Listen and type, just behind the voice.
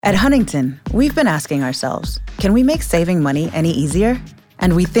At Huntington, we've been asking ourselves, can we make saving money any easier?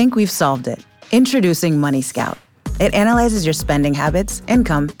 And we think we've solved it. Introducing Money Scout. It analyzes your spending habits,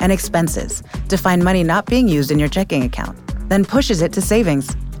 income, and expenses to find money not being used in your checking account, then pushes it to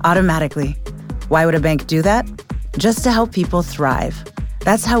savings automatically. Why would a bank do that? Just to help people thrive.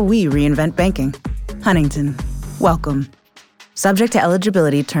 That's how we reinvent banking. Huntington, welcome. Subject to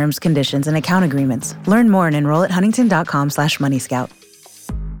eligibility, terms, conditions, and account agreements. Learn more and enroll at huntington.com/moneyscout.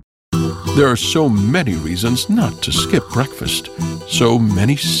 There are so many reasons not to skip breakfast. So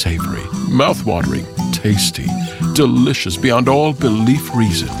many savory, mouth-watering, tasty, delicious beyond all belief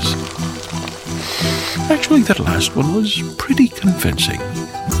reasons. Actually, that last one was pretty convincing.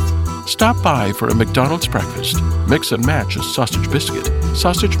 Stop by for a McDonald's breakfast. Mix and match a sausage biscuit,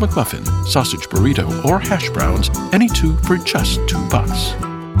 sausage McMuffin, sausage burrito, or hash browns, any two for just $2.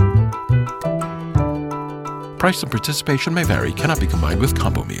 Price and participation may vary, cannot be combined with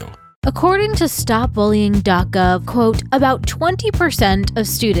combo meal. According to StopBullying.gov, quote, about 20% of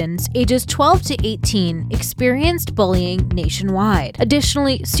students ages 12 to 18 experienced bullying nationwide.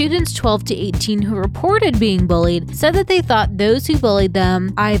 Additionally, students 12 to 18 who reported being bullied said that they thought those who bullied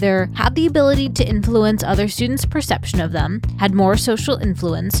them either had the ability to influence other students' perception of them, had more social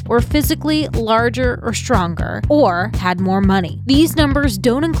influence, were physically larger or stronger, or had more money. These numbers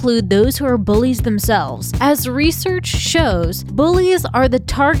don't include those who are bullies themselves. As research shows, bullies are the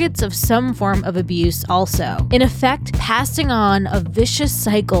targets of some form of abuse also, in effect passing on a vicious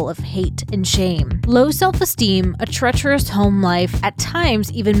cycle of hate and shame. Low self-esteem, a treacherous home life, at times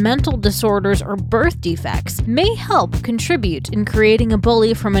even mental disorders or birth defects may help contribute in creating a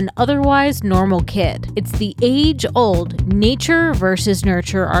bully from an otherwise normal kid. It's the age-old nature versus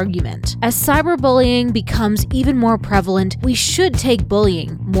nurture argument. As cyberbullying becomes even more prevalent, we should take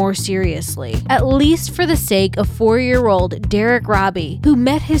bullying more seriously, at least for the sake of 4-year-old Derek Robbie, who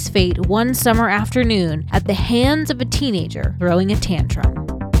met his fate one summer afternoon at the hands of a teenager throwing a tantrum.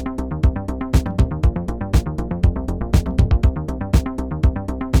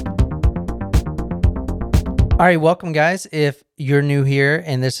 All right, welcome guys. If you're new here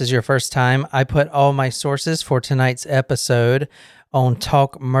and this is your first time, I put all my sources for tonight's episode on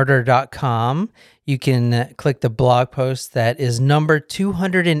talkmurder.com. You can click the blog post that is number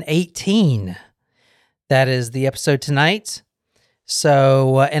 218. That is the episode tonight.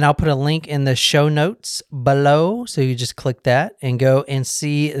 So, and I'll put a link in the show notes below. So you just click that and go and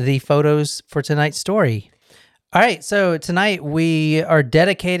see the photos for tonight's story. All right. So tonight we are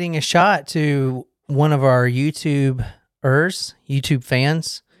dedicating a shot to one of our YouTuber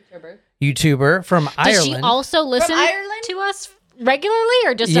fans, YouTuber from Ireland. Does she also listen to us regularly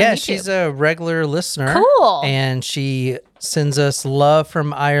or just on YouTube? Yeah, she's a regular listener. Cool. And she sends us love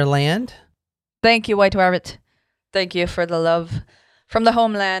from Ireland. Thank you, White Rabbit. Thank you for the love from the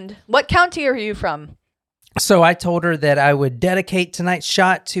homeland. What county are you from? So I told her that I would dedicate tonight's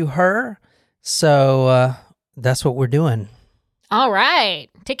shot to her. So that's what we're doing. All right.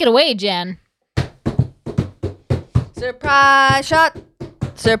 Take it away, Jen. Surprise shot.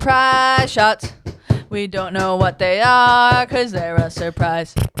 Surprise shots. We don't know what they are because they're a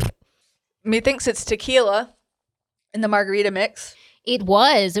surprise. Methinks it's tequila in the margarita mix. It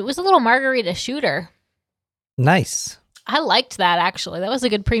was a little margarita shooter. Nice. I liked that, actually. That was a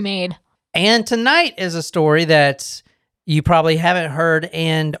good pre-made. And tonight is a story that you probably haven't heard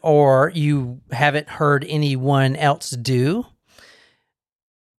and or you haven't heard anyone else do.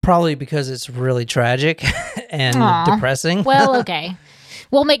 Probably because it's really tragic and depressing. Well, okay.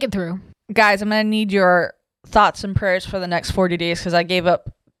 We'll make it through. Guys, I'm going to need your thoughts and prayers for the next 40 days because I gave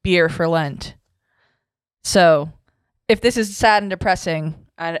up beer for Lent. So if this is sad and depressing,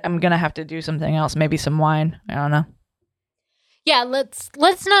 I'm going to have to do something else. Maybe some wine. I don't know. Yeah, let's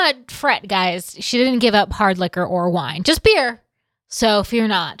not fret, guys. She didn't give up hard liquor or wine. Just beer. So fear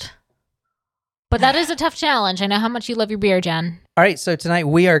not. But that is a tough challenge. I know how much you love your beer, Jen. All right, so tonight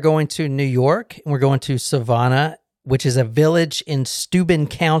we are going to New York. And we're going to Savannah, which is a village in Steuben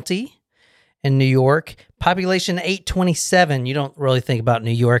County in New York. Population 827. You don't really think about New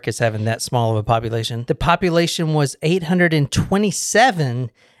York as having that small of a population. The population was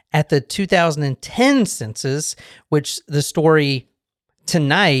 827 at the 2010 census, which the story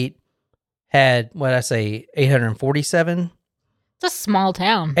tonight had, 847? It's a small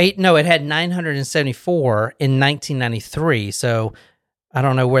town. It had 974 in 1993. So I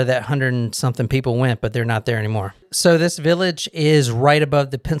don't know where that 100 and something people went, but they're not there anymore. So this village is right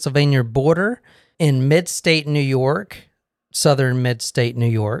above the Pennsylvania border in mid-state New York, southern mid-state New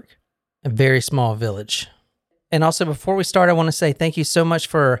York, a very small village. And also, before we start, I want to say thank you so much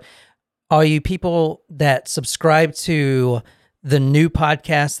for all you people that subscribe to the new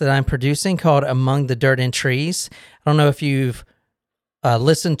podcast that I'm producing called Among the Dirt and Trees. I don't know if you've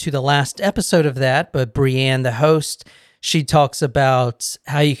listened to the last episode of that, but Brianne, the host, she talks about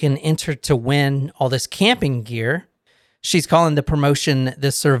how you can enter to win all this camping gear. She's calling the promotion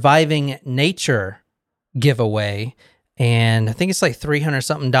the Surviving Nature giveaway. And I think it's like $300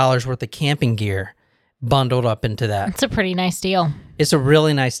 something worth of camping gear bundled up into that. It's a pretty nice deal. It's a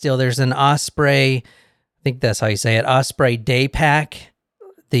really nice deal. There's an Osprey, I think that's how you say it, Osprey day pack,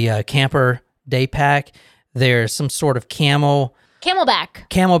 the camper day pack. There's some sort of Camelback.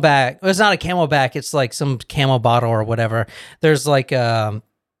 Well, it's not a Camelback. It's like some Camel bottle or whatever. There's like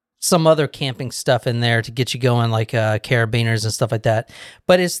some other camping stuff in there to get you going, like carabiners and stuff like that.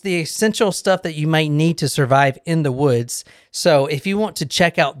 But it's the essential stuff that you might need to survive in the woods. So if you want to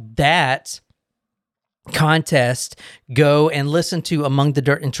check out that contest, go and listen to Among the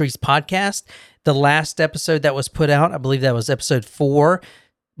Dirt and Trees podcast. The last episode that was put out, I believe that was episode 4.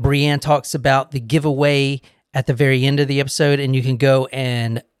 Brianne talks about the giveaway at the very end of the episode, and you can go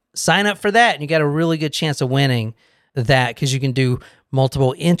and sign up for that. And you got a really good chance of winning that because you can do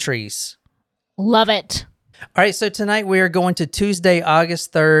multiple entries. Love it. All right, so tonight we are going to Tuesday,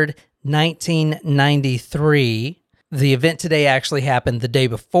 August 3rd, 1993. The event today actually happened the day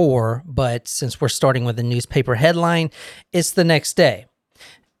before, but since we're starting with a newspaper headline, it's the next day.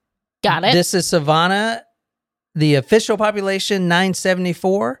 Got it. This is Savannah, the official population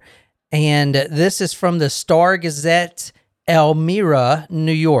 974, and this is from the Star Gazette, Elmira,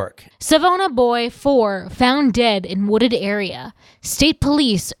 New York. Savannah boy 4 found dead in wooded area. State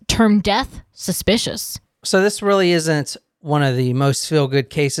police term death suspicious. So this really isn't one of the most feel-good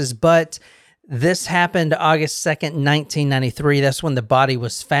cases, but this happened August 2nd, 1993. That's when the body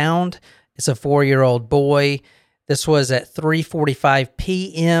was found. It's a 4-year-old boy. This was at 3:45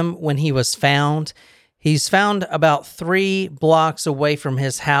 p.m. when he was found. He's found about 3 blocks away from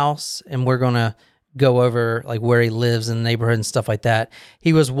his house, and we're going to go over like where he lives in the neighborhood and stuff like that.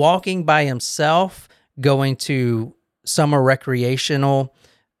 He was walking by himself, going to summer recreational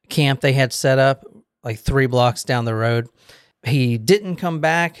camp they had set up like 3 blocks down the road. He didn't come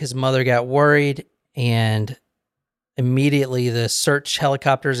back. His mother got worried, and immediately the search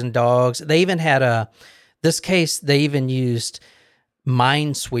helicopters and dogs, they even had this case, they even used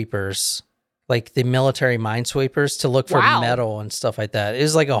minesweepers, like the military minesweepers, to look for metal and stuff like that. It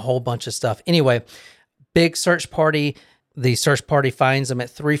was like a whole bunch of stuff. Anyway, big search party. The search party finds him at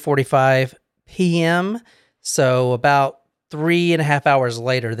 3:45 p.m. So about 3.5 hours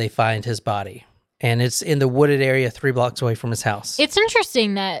later, they find his body. And it's in the wooded area 3 blocks away from his house. It's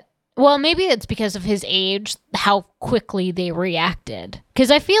interesting that, well, maybe it's because of his age, how quickly they reacted.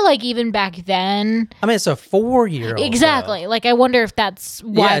 Because I feel like even back then... I mean, it's a 4-year-old. Exactly. Though. Like, I wonder if that's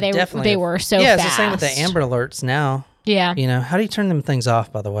why they were so fast. Yeah, it's the same with the Amber Alerts now. Yeah. You know, how do you turn them things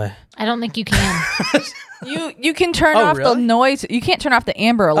off, by the way? I don't think you can. You can turn off the noise. You can't turn off the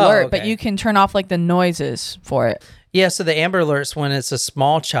Amber Alert, but you can turn off like the noises for it. Yeah, so the Amber Alerts, when it's a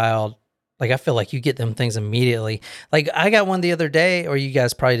small child, like, I feel like you get them things immediately. Like, I got one the other day, or you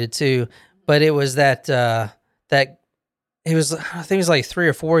guys probably did too, but it was that it was, I think it was like 3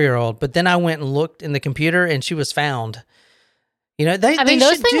 or 4-year-old, but then I went and looked in the computer, and she was found. You know, they those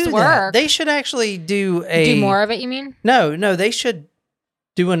should things do work. That. They should actually do more of it, you mean? No, they should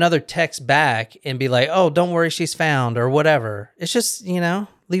do another text back and be like, oh, don't worry, she's found, or whatever. It's just, you know,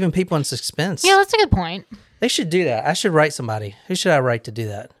 leaving people in suspense. Yeah, that's a good point. They should do that. I should write somebody. Who should I write to do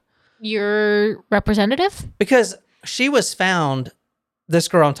that? Your representative? Because she was found, this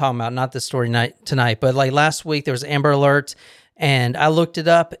girl I'm talking about, not this story tonight, but like last week there was Amber Alert, and I looked it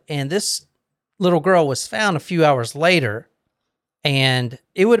up, and this little girl was found a few hours later, and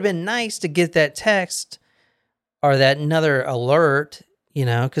it would have been nice to get that text or that another alert, you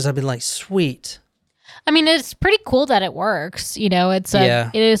know, because I've been like, sweet. I mean, it's pretty cool that it works. You know, it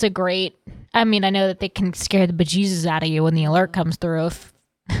is a great, I mean, I know that they can scare the bejesus out of you when the alert comes through.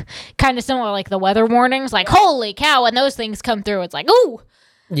 Kind of similar like the weather warnings, like, holy cow, when those things come through, it's like, ooh,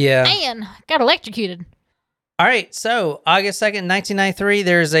 yeah, man, got electrocuted. All right, so August 2nd, 1993,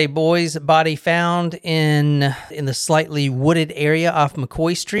 there's a boy's body found in the slightly wooded area off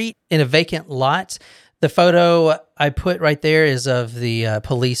McCoy Street in a vacant lot. The photo I put right there is of the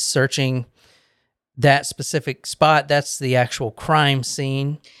police searching that specific spot. That's the actual crime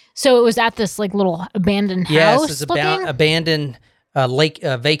scene. So it was at this like little abandoned house. Yes, it's abandoned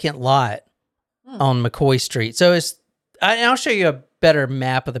vacant lot on McCoy Street. So I'll show you a better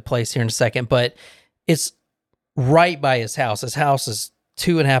map of the place here in a second, but it's right by his house. His house is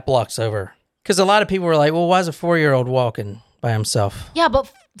 2.5 blocks over. Because a lot of people were like, well, why is a 4-year-old walking by himself? Yeah,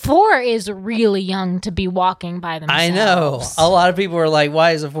 but 4 is really young to be walking by themselves. I know. A lot of people are like,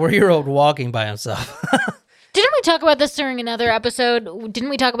 why is a 4-year-old walking by himself? Didn't we talk about this during another episode? Didn't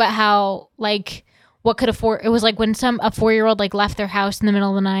we talk about how, like, what could it was like when a 4-year-old like left their house in the middle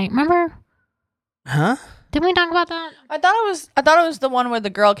of the night. Remember? Huh? Didn't we talk about that? I thought it was the one where the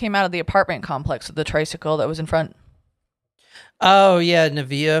girl came out of the apartment complex with the tricycle that was in front. Oh, yeah,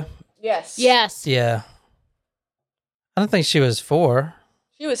 Navia. Yes. Yes. Yeah. I don't think she was 4.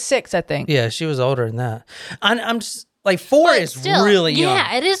 She was 6, I think. Yeah, she was older than that. I'm just, like, 4 But is still, really young.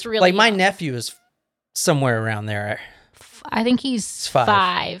 Yeah, it is really like, my young. nephew is somewhere around there. I think he's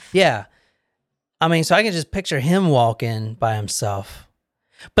 5. Yeah. I mean, so I can just picture him walking by himself.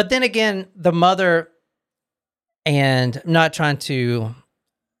 But then again, the mother, and I'm not trying to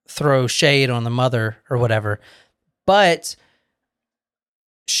throw shade on the mother or whatever, but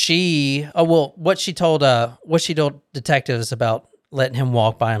what she told detectives about letting him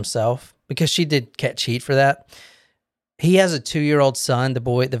walk by himself, because she did catch heat for that. He has a 2-year-old son,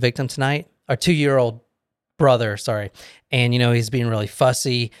 the victim tonight, or 2-year-old brother, sorry. And, he's being really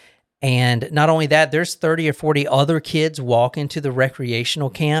fussy. And not only that, there's 30 or 40 other kids walking to the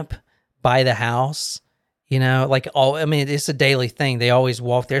recreational camp by the house. It's a daily thing. They always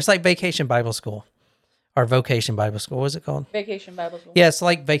walk there. It's like Vacation Bible School or Vocation Bible School. What is it called? Vacation Bible School. Yeah, it's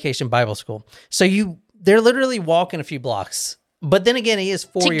like Vacation Bible School. So they're literally walking a few blocks. But then again, he is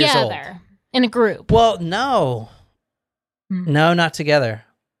 4 years old. Together, in a group. Well, no. No, not together.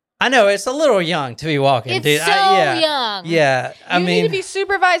 I know, it's a little young to be walking, It's dude. so young. Yeah, You need to be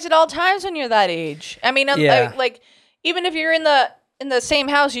supervised at all times when you're that age. I mean, Yeah. like even if you're in the same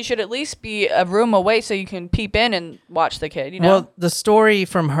house, you should at least be a room away so you can peep in and watch the kid. Well, the story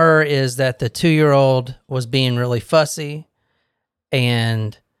from her is that the 2-year-old was being really fussy,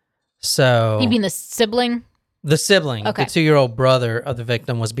 and so You mean the sibling? the sibling, Okay. the 2-year-old brother of the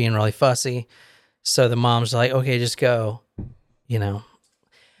victim, was being really fussy. So the mom's like, "Okay, just go,"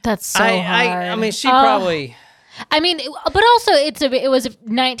 That's so hard. I mean, she probably. I mean, but also it was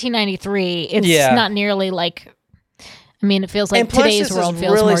 1993. It's Yeah. not nearly like. I mean, it feels like And plus, today's this world is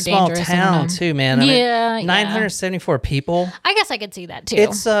feels really more small dangerous. town too, man. I mean, Yeah, 974 people. I guess I could see that too.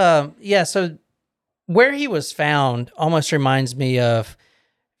 It's So where he was found almost reminds me of. Have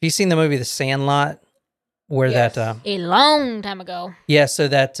you seen the movie The Sandlot? Where Yes. that a long time ago. so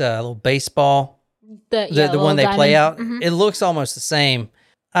that little baseball, The the one they little play out, diamond. it looks almost the same.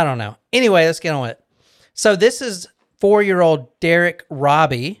 I don't know. Anyway, let's get on with it. So this is 4-year-old Derek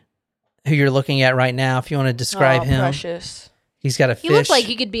Robbie, who you're looking at right now. If you want to describe him, Precious. he's got a He fish. looks like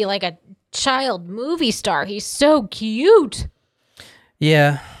he could be like a child movie star. He's so cute.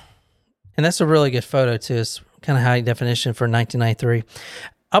 Yeah, and that's a really good photo too. It's kind of high definition for 1993.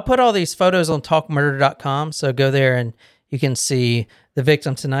 I'll put all these photos on talkmurder.com, so go there and you can see the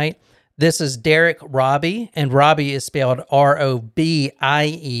victim tonight. This is Derek Robbie, and Robbie is spelled Robie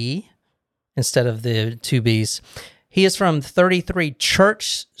instead of the 2 B's. He is from 33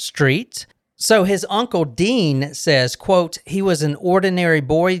 Church Street. So his uncle Dean says, quote, "He was an ordinary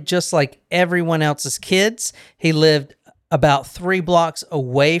boy just like everyone else's kids. He lived about 3 blocks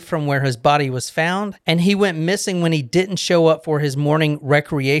away from where his body was found, and he went missing when he didn't show up for his morning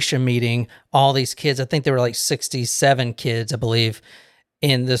recreation meeting." All these kids, I think there were like 67 kids, I believe,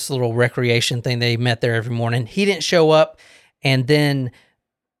 in this little recreation thing. They met there every morning. He didn't show up, and then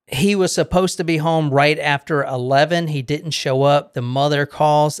he was supposed to be home right after 11. He didn't show up. The mother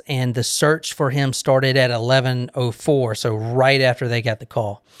calls, and the search for him started at 11:04, so right after they got the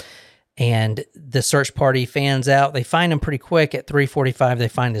call. And the search party fans out. They find him pretty quick. At 3:45, they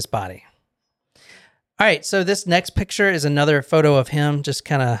find his body. All right, so this next picture is another photo of him, just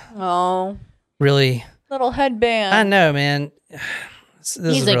kind of Oh, really... little headband. I know, man. This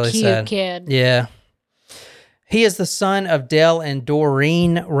He's is a really cute sad. kid. Yeah. He is the son of Dell and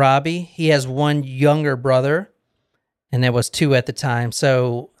Doreen Robbie. He has one younger brother, and there was 2 at the time.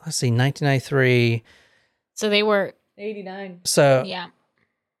 So let's see, 1993. So they were, 89. So yeah.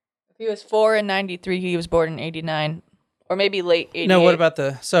 If he was 4 in 93, he was born in 89. Or maybe late 88. no, what about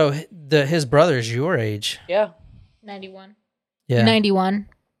his brother's your age? Yeah. 91. Yeah. 91.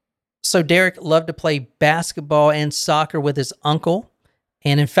 So Derek loved to play basketball and soccer with his uncle.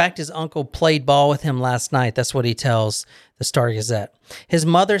 And in fact, his uncle played ball with him last night. That's what he tells the Star Gazette. His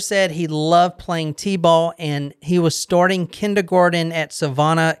mother said he loved playing t-ball, and he was starting kindergarten at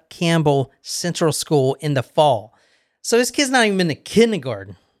Savannah Campbell Central School in the fall. So this kid's not even been to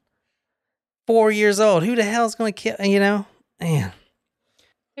kindergarten. 4 years old. Who the hell's going to kill, man.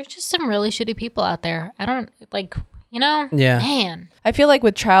 There's just some really shitty people out there. I don't, Yeah. man. I feel like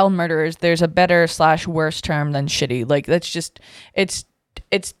with child murderers, there's a better/worse term than shitty. Like, that's just, it's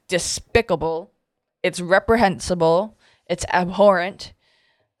It's despicable. It's reprehensible. It's abhorrent.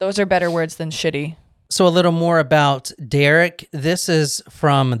 Those are better words than shitty. So a little more about Derek. This is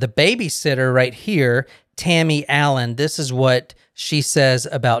from the babysitter right here, Tammy Allen. This is what she says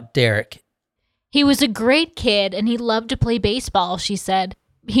about Derek. He was a great kid and he loved to play baseball, she said.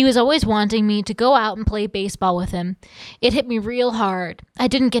 He was always wanting me to go out and play baseball with him. It hit me real hard. I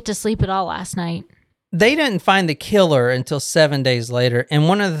didn't get to sleep at all last night. They didn't find the killer until 7 days later. And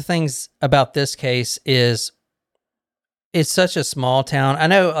one of the things about this case is it's such a small town. I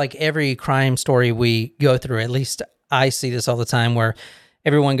know like every crime story we go through, at least I see this all the time, where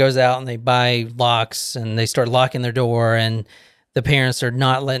everyone goes out and they buy locks and they start locking their door and the parents are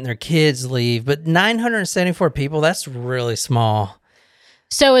not letting their kids leave. But 974 people, that's really small.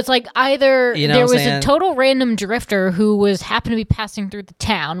 So it's like either You know there what I'm was a saying? total random drifter who happened to be passing through the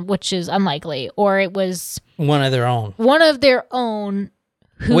town, which is unlikely, or it was One of their own. one of their own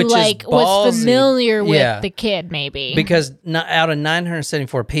who Which is like was ballsy. familiar with Yeah. the kid, maybe. Because out of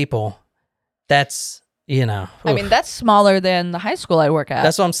 974 people, that's, I oof. mean, that's smaller than the high school I work at.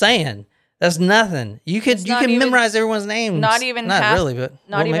 That's what I'm saying. That's nothing. You It's can not even- memorize everyone's names. not even not half, really, but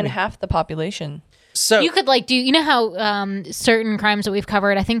not well, even maybe. half the population. So you could like do, you know how certain crimes that we've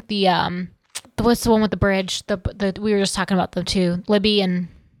covered, I think the what's the one with the bridge? The we were just talking about them too, Libby and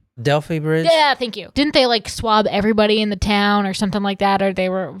Delphi Bridge. yeah, thank you. Didn't they like swab everybody in the town or something like that, or they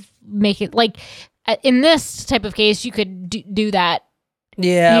were making like in this type of case you could do that.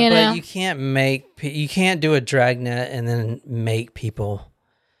 Yeah, You but know? you can't do a dragnet and then make people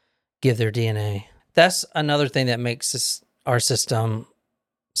give their DNA. That's another thing that makes our system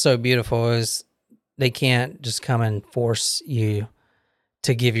so beautiful is they can't just come and force you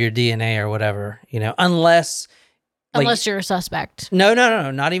to give your DNA or whatever, unless Unless you're a suspect. No,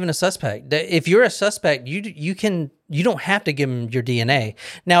 not even a suspect. If you're a suspect, you don't have to give them your DNA.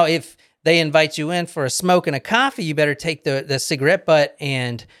 Now, if they invite you in for a smoke and a coffee, you better take the cigarette butt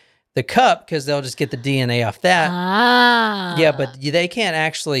and the cup because they'll just get the DNA off that. Ah. Yeah, but they can't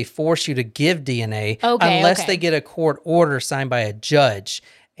actually force you to give DNA Okay, unless okay. they get a court order signed by a judge.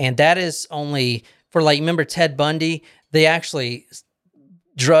 And that is only for remember Ted Bundy? They actually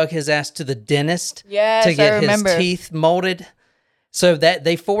drug his ass to the dentist Yes, to I get his remember. teeth molded. So that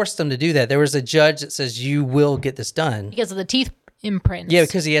they forced him to do that. There was a judge that says you will get this done. Because of the teeth imprints. Yeah,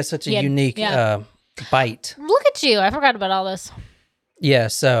 because he has such a Yeah, unique yeah. bite. Look at you. I forgot about all this. Yeah,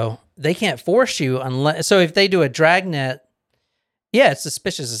 so they can't force you unless. So if they do a dragnet, yeah, it's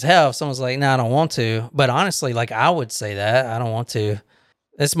suspicious as hell. If someone's like, "No, I don't want to," but honestly, I would say that I don't want to.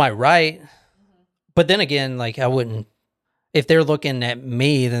 That's my right. But then again, I wouldn't. If they're looking at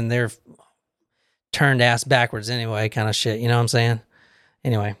me, then they're turned ass backwards anyway, kind of shit. You know what I'm saying?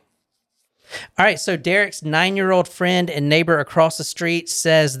 Anyway. All right, so Derek's 9-year-old friend and neighbor across the street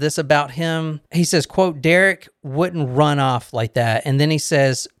says this about him. He says, quote, Derek wouldn't run off like that. And then he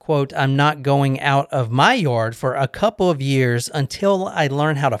says, quote, I'm not going out of my yard for a couple of years until I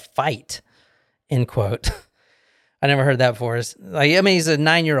learn how to fight, end quote. I never heard that before. He's a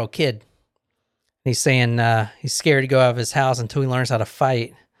 9-year-old kid. He's saying he's scared to go out of his house until he learns how to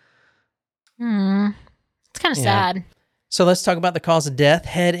fight. It's kind of Yeah. sad. So let's talk about the cause of death.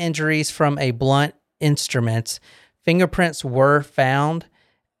 Head injuries from a blunt instrument. Fingerprints were found,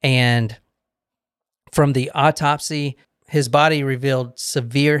 and from the autopsy, his body revealed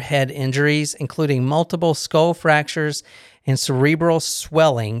severe head injuries, including multiple skull fractures and cerebral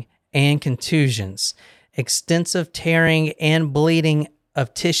swelling and contusions, extensive tearing and bleeding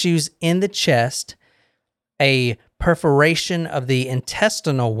of tissues in the chest, a perforation of the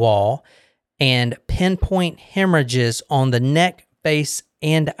intestinal wall, and pinpoint hemorrhages on the neck, face,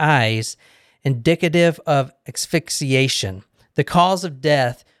 and eyes, indicative of asphyxiation. The cause of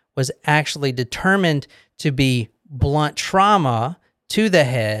death was actually determined to be blunt trauma to the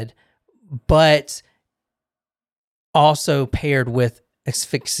head, but also paired with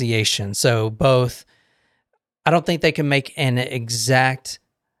asphyxiation. So both, I don't think they can make an exact,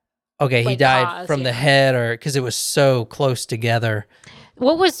 okay, he Like died cause, from the yeah. head, or because it was so close together.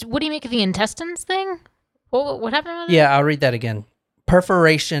 What do you make of the intestines thing? What happened with it? Yeah, I'll read that again.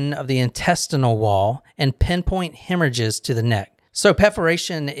 Perforation of the intestinal wall and pinpoint hemorrhages to the neck. So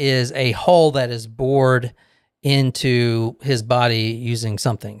perforation is a hole that is bored into his body using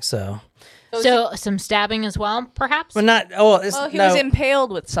something. So, So some stabbing as well, perhaps? but not. Oh, it's Well, he no. was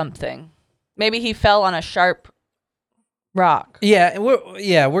impaled with something. Maybe he fell on a sharp rock. Yeah,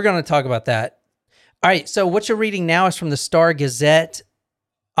 we're going to talk about that. All right, so what you're reading now is from the Star Gazette,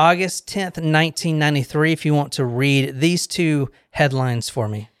 August 10th, 1993, if you want to read these two headlines for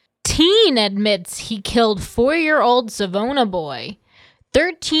me. Teen admits he killed 4-year-old Savona boy.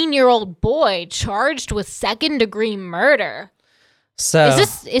 13-year-old boy charged with second-degree murder. So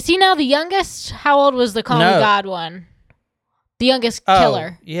Is he now the youngest? How old was the Call Me No. God one? The youngest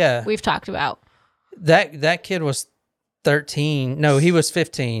killer yeah, we've talked about. that kid was 13. No, he was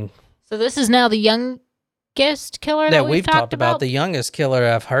 15. So this is now the youngest killer that We've talked about. The youngest killer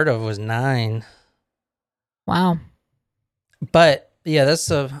I've heard of was 9. Wow. But yeah,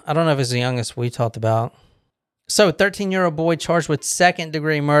 I don't know if it's the youngest we talked about. So 13-year-old boy charged with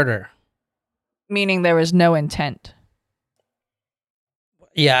second-degree murder. Meaning there was no intent.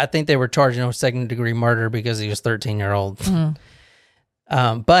 Yeah, I think they were charging him with second-degree murder because he was 13-year-old.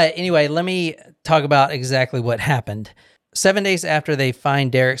 Mm-hmm. But anyway, let me talk about exactly what happened. 7 days after they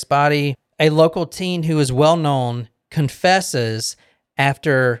find Derek's body, a local teen who is well known confesses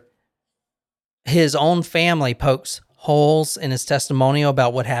after his own family pokes holes in his testimonial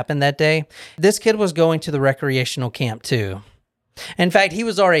about what happened that day. This kid was going to the recreational camp too. In fact, he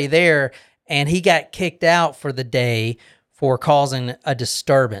was already there and he got kicked out for the day for causing a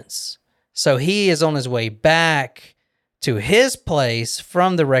disturbance. So he is on his way back to his place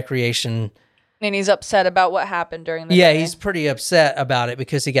from the recreation. And he's upset about what happened during the Yeah, day. he's pretty upset about it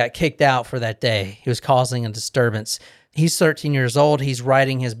because he got kicked out for that day. He was causing a disturbance. He's 13 years old. He's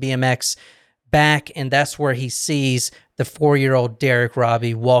riding his BMX back, and that's where he sees the 4-year-old Derek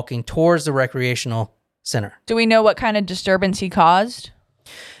Robbie walking towards the recreational center. Do we know what kind of disturbance he caused?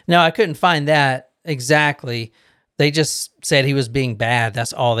 No, I couldn't find that exactly. They just said he was being bad.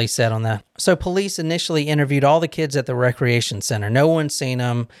 That's all they said on that. So police initially interviewed all the kids at the recreation center. No one's seen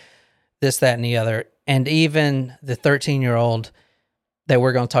them, this, that, and the other. And even the 13-year-old that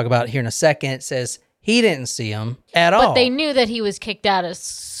we're going to talk about here in a second says he didn't see him at all. But they knew that he was kicked out of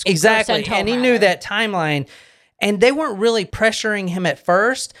school. Exactly. And he knew that timeline. And they weren't really pressuring him at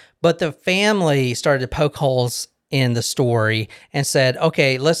first, but the family started to poke holes in the story and said,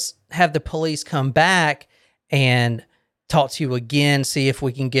 okay, let's have the police come back and talk to you again, see if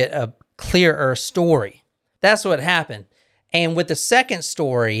we can get a clearer story. That's what happened. And with the second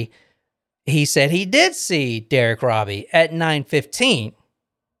story, he said he did see Derek Robbie at 9:15.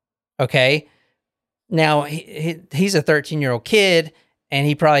 Okay. Now, he's a 13-year-old kid, and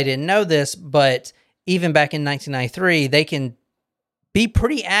he probably didn't know this, but even back in 1993, they can be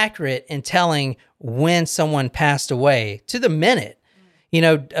pretty accurate in telling when someone passed away to the minute,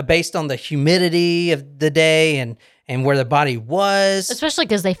 based on the humidity of the day and where the body was. Especially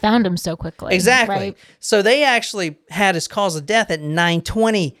because they found him so quickly. Exactly. Right? So they actually had his cause of death at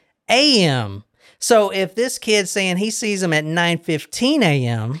 9:20 a.m. So if this kid's saying he sees him at 9:15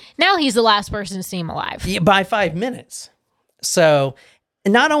 a.m. Now he's the last person to see him alive. by 5 minutes. So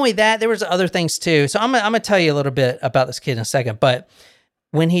not only that, there was other things too. So I'm going to tell you a little bit about this kid in a second. But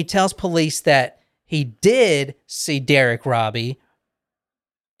when he tells police that he did see Derek Robbie,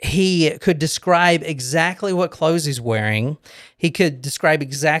 he could describe exactly what clothes he's wearing. He could describe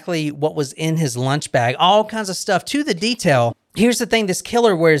exactly what was in his lunch bag, all kinds of stuff to the detail. Here's the thing. This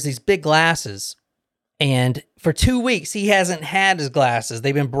killer wears these big glasses. And for 2 weeks, he hasn't had his glasses.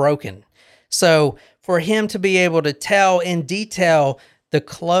 They've been broken. So for him to be able to tell in detail the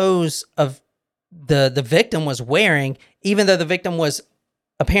clothes of the victim was wearing, even though the victim was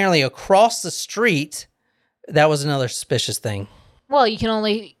apparently across the street, that was another suspicious thing. Well, you can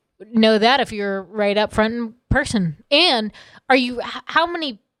only know that if you're right up front in person. And how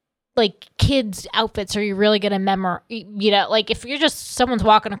many kids' outfits are you really going to memorize? If you're just someone's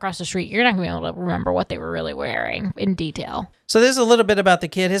walking across the street, you're not going to be able to remember what they were really wearing in detail. So there's a little bit about the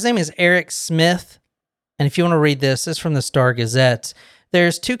kid. His name is Eric Smith. And if you want to read this is from the Star Gazette.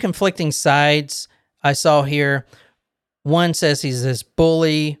 There's 2 conflicting sides I saw here. One says he's this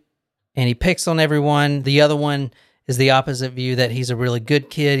bully and he picks on everyone. The other one is the opposite view, that he's a really good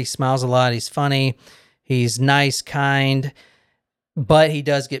kid. He smiles a lot. He's funny. He's nice, kind, but he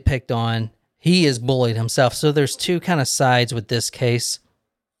does get picked on. He is bullied himself. So there's 2 kind of sides with this case.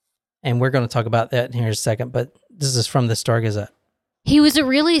 And we're going to talk about that in here in a second, but this is from the Star Gazette. He was a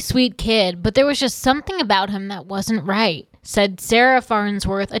really sweet kid, but there was just something about him that wasn't right, said Sarah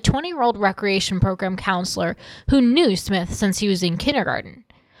Farnsworth, a 20-year-old recreation program counselor who knew Smith since he was in kindergarten.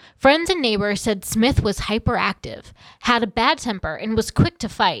 Friends and neighbors said Smith was hyperactive, had a bad temper, and was quick to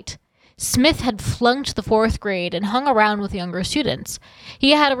fight. Smith had flunked the 4th grade and hung around with younger students.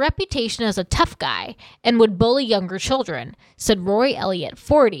 He had a reputation as a tough guy and would bully younger children, said Roy Elliott,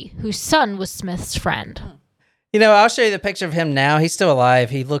 40, whose son was Smith's friend. I'll show you the picture of him now. He's still alive.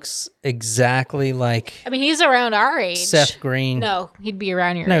 He looks exactly like... he's around our age. Seth Green. No, he'd be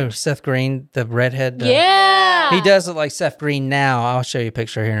around your No, age. Seth Green, the redhead. Yeah! He does look like Seth Green now. I'll show you a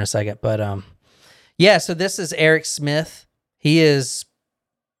picture here in a second. But, so this is Eric Smith. He is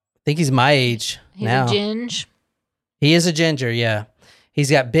think he's my age He's now. a ginge. He is a ginger, yeah. He's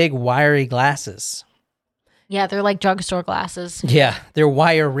got big, wiry glasses. Yeah, they're like drugstore glasses. Yeah, they're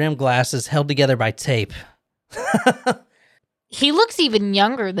wire rim glasses held together by tape. He looks even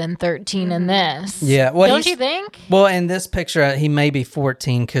younger than 13 in this. Yeah, well, Don't you think? Well, in this picture, he may be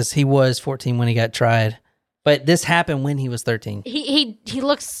 14 because he was 14 when he got tried. But this happened when he was 13. He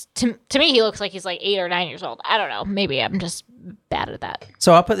looks to me he looks like he's like 8 or 9 years old. I don't know. Maybe I'm just bad at that.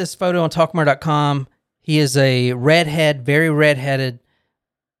 So I'll put this photo on talkmurder.com. He is a redhead, very redheaded,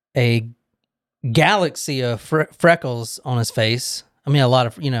 a galaxy of freckles on his face. I mean, a lot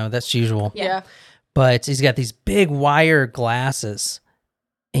of, that's usual. Yeah. But he's got these big wire glasses.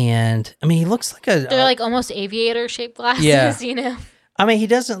 And, I mean, he looks like They're like almost aviator shaped glasses, Yeah. I mean, he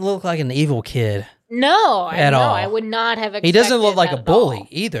doesn't look like an evil kid. No, At all. I would not have expected He doesn't look like a that at bully all.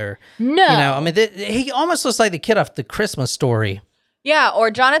 either. No. I mean, he almost looks like the kid off the Christmas Story. Yeah, or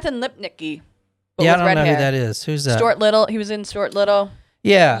Jonathan Lipnicki. but Yeah, I with don't red know hair. who that is. Who's that? Stuart Little. He was in Stuart Little.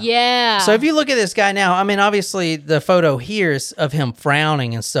 Yeah. Yeah. So if you look at this guy now, I mean, obviously the photo here is of him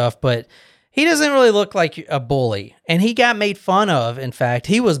frowning and stuff, but he doesn't really look like a bully. And he got made fun of. In fact,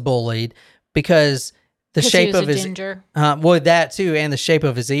 he was bullied because the 'Cause shape he was of a his ginger. well, that too, and the shape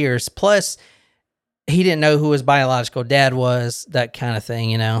of his ears. Plus, he didn't know who his biological dad was. That kind of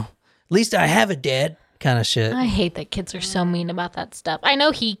thing, At least I have a dad, kind of shit. I hate that kids are so mean about that stuff. I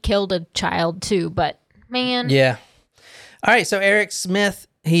know he killed a child too, but man. Yeah. All right. So Eric Smith,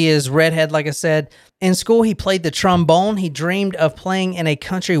 he is redhead, like I said. In school, he played the trombone. He dreamed of playing in a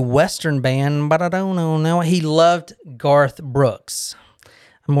country western band, but I don't know. No, he loved Garth Brooks.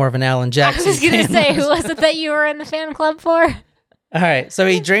 I'm more of an Alan I Jackson was going to fan. say, who was it that you were in the fan club for? All right. So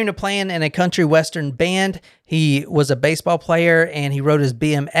he dreamed of playing in a country western band. He was a baseball player and he rode his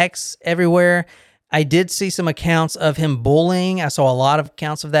BMX everywhere. I did see some accounts of him bullying. I saw a lot of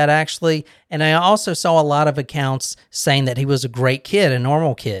accounts of that actually. And I also saw a lot of accounts saying that he was a great kid, a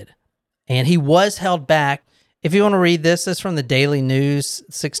normal kid. And he was held back. If you want to read this is from the Daily News,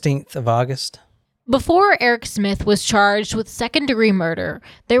 16th of August. Before Eric Smith was charged with second-degree murder,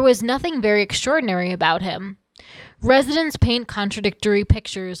 there was nothing very extraordinary about him. Residents paint contradictory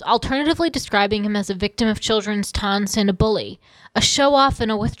pictures, alternatively describing him as a victim of children's taunts and a bully, a show-off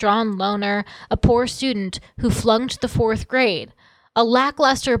and a withdrawn loner, a poor student who flunked the 4th grade, a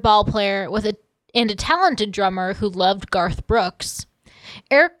lackluster ball player and a talented drummer who loved Garth Brooks.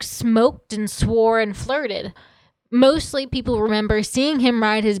 Eric smoked and swore and flirted. Mostly people remember seeing him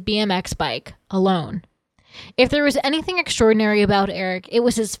ride his BMX bike alone. If there was anything extraordinary about Eric, it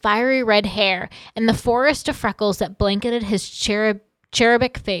was his fiery red hair and the forest of freckles that blanketed his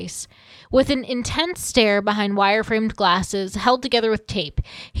cherubic face. With an intense stare behind wire-framed glasses held together with tape,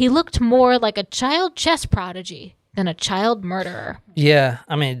 he looked more like a child chess prodigy than a child murderer. Yeah,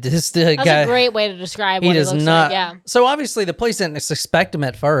 I mean, this the That's guy. a great way to describe He what he does looks not. like. Yeah. So obviously the police didn't suspect him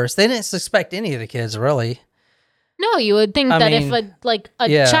at first. They didn't suspect any of the kids really. No, you would think I that mean, if a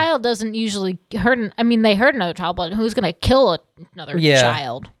yeah. child doesn't usually hurt. They hurt another child, but who's going to kill another Yeah.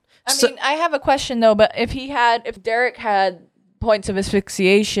 child? I mean, I have a question though, but if Derek had points of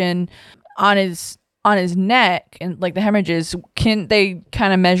asphyxiation on his neck and like the hemorrhages, can they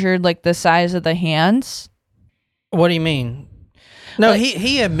kind of measure like the size of the hands? What do you mean? No, Like-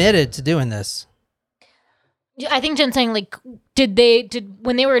 he admitted to doing this. I think Jen's saying did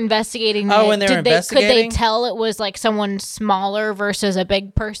when they were investigating? Oh, it, when they were could they investigating? tell it was like someone smaller versus a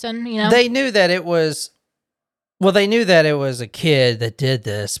big person? They knew that it was. Well, they knew that it was a kid that did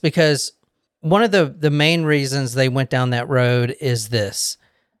this because one of the main reasons they went down that road is this.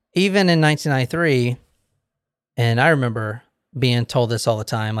 Even in 1993, and I remember being told this all the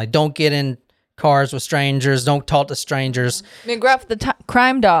time, like don't get in cars with strangers, don't talk to strangers. McGruff, the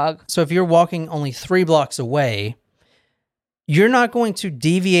crime dog. So if you're walking only 3 blocks away, you're not going to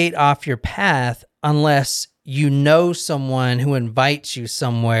deviate off your path unless you know someone who invites you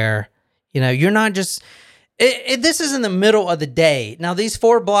somewhere. You're not just... this is in the middle of the day. Now, these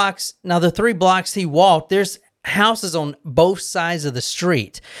 4 blocks, the 3 blocks he walked, there's houses on both sides of the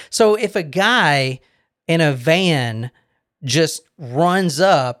street. So if a guy in a van just runs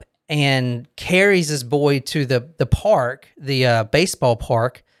up and carries his boy to the park, the baseball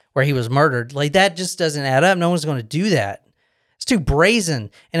park where he was murdered, like that just doesn't add up. No one's going to do that. It's too brazen.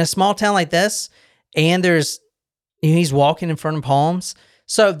 In a small town like this, and he's walking in front of palms.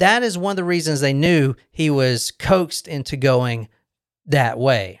 So that is one of the reasons they knew he was coaxed into going that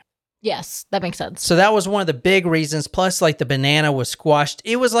way. Yes, that makes sense. So that was one of the big reasons. Plus, like the banana was squashed.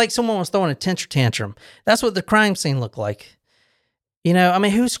 It was like someone was throwing a temper tantrum. That's what the crime scene looked like.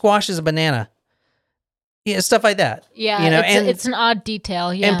 Who squashes a banana? Yeah, stuff like that. Yeah, you know, it's an odd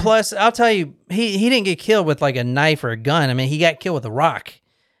detail. Yeah. And plus, I'll tell you, he didn't get killed with like a knife or a gun. I mean, he got killed with a rock.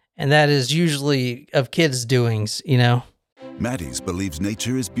 And that is usually of kids' doings, you know. Maddie's believes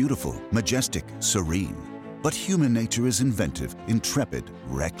nature is beautiful, majestic, serene. But human nature is inventive, intrepid,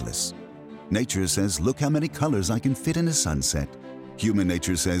 reckless. Nature says, look how many colors I can fit in a sunset. Human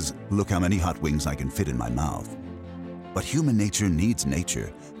nature says, look how many hot wings I can fit in my mouth. But human nature needs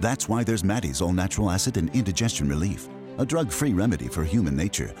nature. That's why there's Maddie's all-natural acid and indigestion relief, a drug-free remedy for human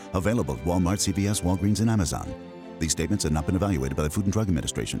nature, available at Walmart, CVS, Walgreens, and Amazon. These statements have not been evaluated by the Food and Drug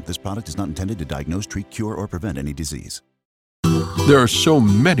Administration. This product is not intended to diagnose, treat, cure, or prevent any disease. There are so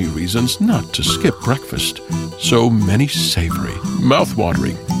many reasons not to skip breakfast. So many savory,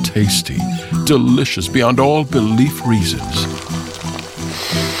 mouth-watering, tasty, delicious beyond all belief reasons.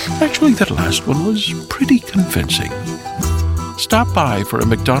 Actually, that last one was pretty convincing. Stop by for a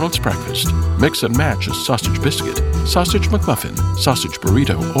McDonald's breakfast. Mix and match a sausage biscuit, sausage McMuffin, sausage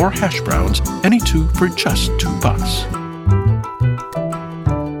burrito, or hash browns, any two for just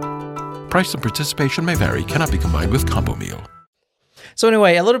 $2. Price and participation may vary, cannot be combined with combo meal. So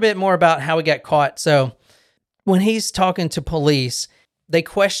anyway, a little bit more about how he got caught. So when he's talking to police, they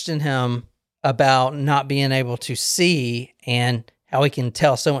question him about not being able to see and how he can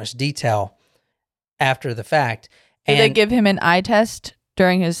tell so much detail after the fact. Did they give him an eye test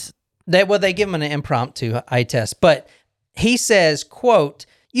during his... They give him an impromptu eye test. But he says, quote,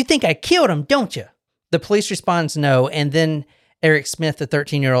 "You think I killed him, don't you?" The police responds no. And then Eric Smith, the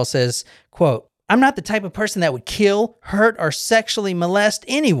 13-year-old, says, quote, "I'm not the type of person that would kill, hurt, or sexually molest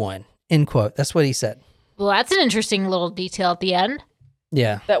anyone," end quote. That's what he said. Well, that's an interesting little detail at the end.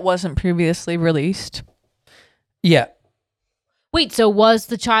 Yeah. That wasn't previously released. Yeah. Wait, so was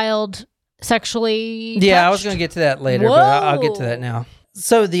the child sexually Yeah, touched? I was going to get to that later, but I'll get to that now.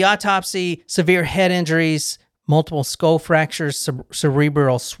 So the autopsy, severe head injuries, multiple skull fractures,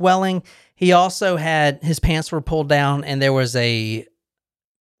 cerebral swelling. He also had, his pants were pulled down and there was a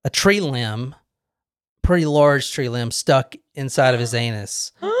tree limb, pretty large tree limb, stuck inside of his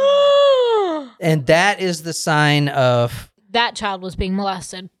anus. And that is the sign of... That child was being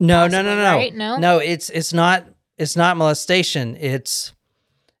molested. No. Right? No? No, it's not molestation. It's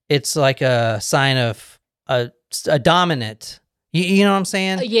like a sign of a dominant. You know what I'm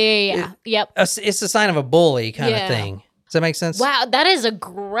saying? Yeah. Yep. It's a sign of a bully kind of thing. Does that make sense? Wow, that is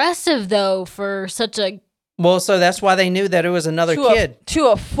aggressive though for such a... Well, so that's why they knew that it was another kid. To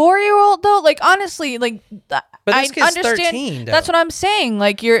a 4-year-old though? Like honestly, like But I this kid's understand. 13 though. That's what I'm saying.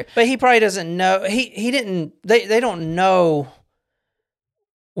 Like you're... But he probably doesn't know. He didn't. They don't know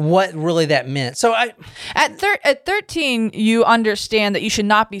what really that meant. So At 13, you understand that you should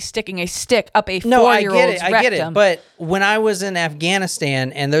not be sticking a stick up a 4-year-old's no, I get it. I get it. rectum. But when I was in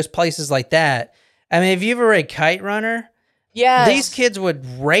Afghanistan and those places like that, I mean, have you ever read Kite Runner? Yes. These kids would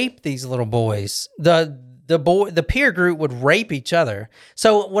rape these little boys. The peer group would rape each other.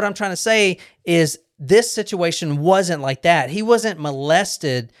 So what I'm trying to say is this situation wasn't like that. He wasn't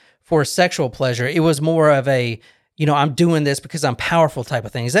molested for sexual pleasure. It was more of a, I'm doing this because I'm powerful type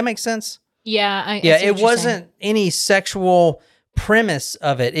of thing. Does that make sense? Yeah. I see Yeah, what it you're wasn't saying. any sexual premise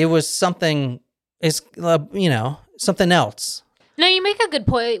of it. It was something, something else. No, you make a good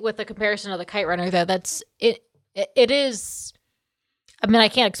point with the comparison of the Kite Runner though. That's it. It is... I mean, I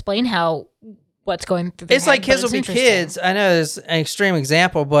can't explain what's going through their It's head, like kids but will it's be interesting. kids. I know it's an extreme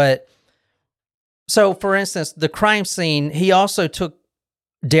example, but so for instance, the crime scene, he also took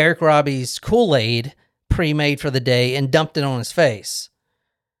Derek Robbie's Kool-Aid pre-made for the day and dumped it on his face.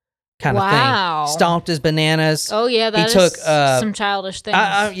 Kind of Wow. thing. Stomped his bananas. Oh yeah, that is took, some childish things.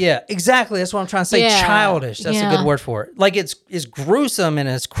 Yeah, exactly. That's what I'm trying to say. Yeah, Childish. That's a yeah. good word for it. Like it's gruesome and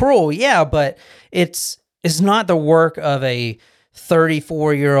it's cruel, yeah, but it's not the work of a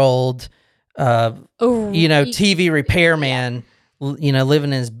 34-year-old TV repairman,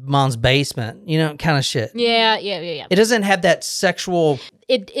 living in his mom's basement, kind of shit. Yeah. It doesn't have that sexual.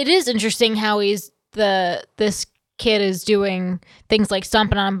 It is interesting how this kid is doing things like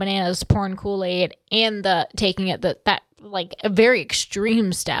stomping on bananas, pouring Kool-Aid, and taking it that like a very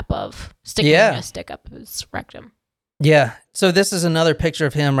extreme step of sticking a stick up his rectum. Yeah. So this is another picture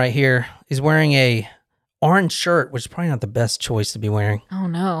of him right here. He's wearing a orange shirt, which is probably not the best choice to be wearing. Oh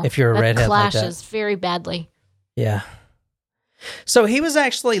no! If you're a redhead like that. clashes very badly. Yeah. So he was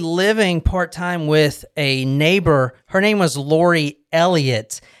actually living part-time with a neighbor. Her name was Lori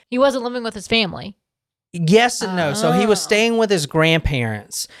Elliott. He wasn't living with his family. Yes and no. So he was staying with his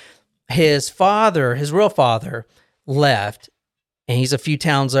grandparents. His real father, left, and he's a few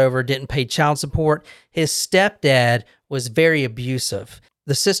towns over, didn't pay child support. His stepdad was very abusive.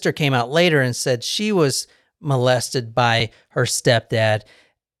 the sister came out later and said she was molested by her stepdad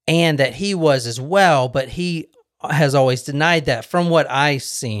and that he was as well, but he has always denied that from what I've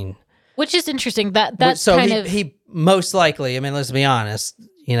seen. Which is interesting. That's so kind of... he most likely, I mean, let's be honest,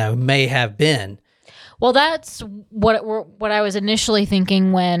 may have been. Well, that's what I was initially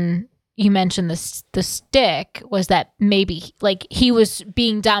thinking when you mentioned the stick, was that maybe like he was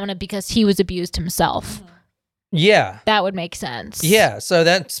being dominant because he was abused himself. Yeah. That would make sense. Yeah, so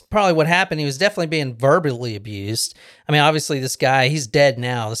that's probably what happened. He was definitely being verbally abused. I mean, obviously this guy, he's dead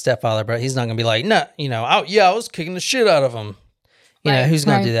now, the stepfather, but he's not going to be like, no, I was kicking the shit out of him. Who's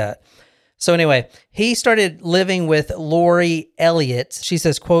going to do that? So anyway, he started living with Lori Elliott. She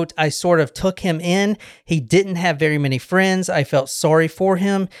says, quote, I sort of took him in. He didn't have very many friends. I felt sorry for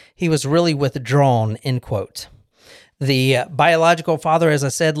him. He was really withdrawn, end quote. The biological father, as I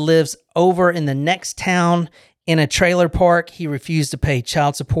said, lives over in the next town in a trailer park. He refused to pay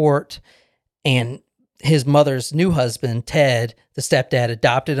child support, and his mother's new husband, Ted, the stepdad,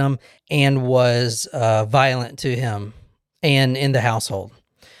 adopted him and was violent to him and in the household.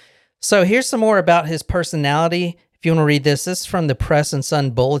 So here's some more about his personality. If you want to read this is from the Press and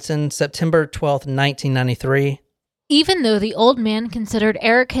Sun Bulletin, September 12th, 1993. Even though the old man considered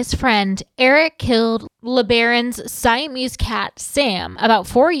Eric his friend, Eric killed LeBaron's Siamese cat, Sam, about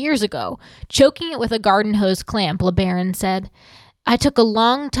 4 years ago, choking it with a garden hose clamp, LeBaron said. I took a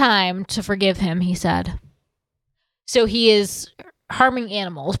long time to forgive him, he said. So he is harming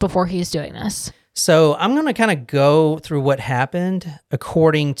animals before he's doing this. So I'm going to kind of go through what happened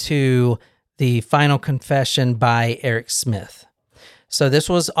according to the final confession by Eric Smith. So this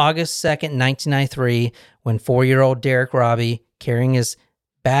was August 2nd, 1993, when 4-year-old Derek Robbie, carrying his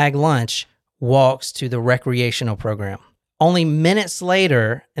bag lunch, walks to the recreational program. Only minutes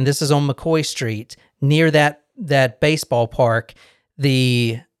later, and this is on McCoy Street, near that baseball park,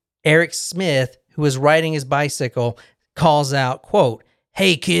 the Eric Smith, who was riding his bicycle, calls out, quote,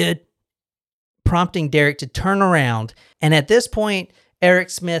 hey, kid, prompting Derek to turn around. And at this point, Eric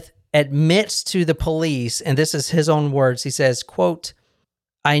Smith admits to the police, and this is his own words, he says, quote,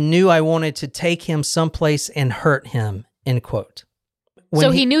 I knew I wanted to take him someplace and hurt him, end quote.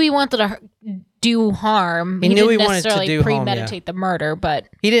 So he knew he wanted to do harm. He knew he didn't wanted to necessarily do harm, premeditate the murder, but...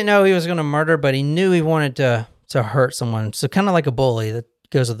 He didn't know he was going to murder, but he knew he wanted to hurt someone. So kind of like a bully. That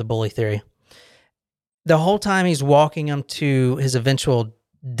goes with the bully theory. The whole time he's walking him to his eventual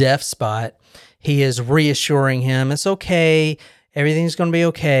death spot, he is reassuring him, it's okay, everything's going to be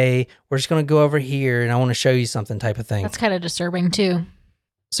okay, we're just going to go over here and I want to show you something type of thing. That's kind of disturbing too.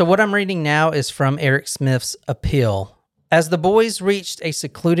 So what I'm reading now is from Eric Smith's appeal. As the boys reached a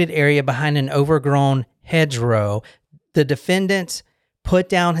secluded area behind an overgrown hedgerow, the defendant put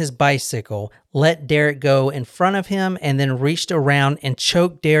down his bicycle, let Derek go in front of him, and then reached around and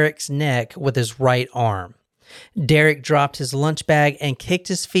choked Derek's neck with his right arm. Derek dropped his lunch bag and kicked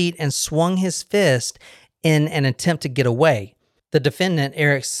his feet and swung his fist in an attempt to get away. The defendant,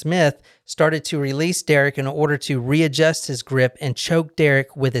 Eric Smith, started to release Derek in order to readjust his grip and choke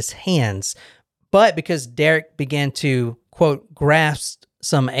Derek with his hands. But because Derek began to, quote, grasp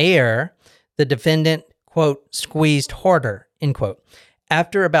some air, the defendant, quote, squeezed harder, end quote.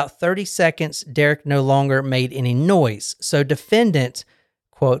 After about 30 seconds, Derek no longer made any noise. So defendant,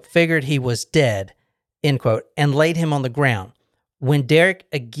 quote, figured he was dead, end quote, and laid him on the ground. When Derek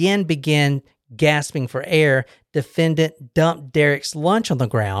again began gasping for air, defendant dumped Derek's lunch on the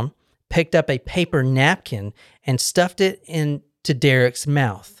ground, picked up a paper napkin, and stuffed it into Derek's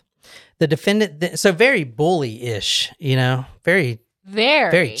mouth. The defendant, so very bully-ish, very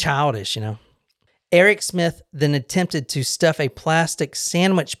childish, Eric Smith then attempted to stuff a plastic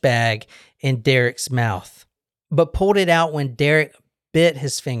sandwich bag in Derek's mouth, but pulled it out when Derek bit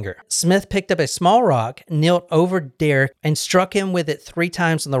his finger. Smith picked up a small rock, knelt over Derek, and struck him with it 3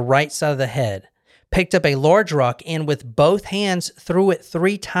 times on the right side of the head. Picked up a large rock and with both hands threw it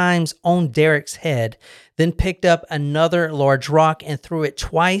 3 times on Derek's head, then picked up another large rock and threw it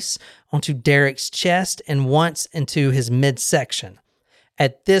twice onto Derek's chest and once into his midsection.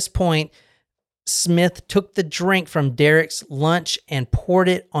 At this point, Smith took the drink from Derek's lunch and poured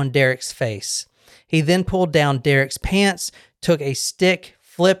it on Derek's face. He then pulled down Derek's pants, took a stick,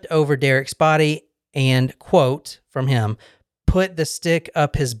 flipped over Derek's body, and, quote, from him, put the stick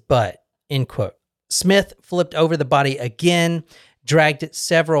up his butt, end quote. Smith flipped over the body again, dragged it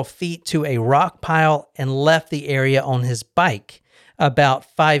several feet to a rock pile, and left the area on his bike. About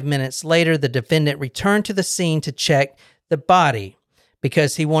 5 minutes later, the defendant returned to the scene to check the body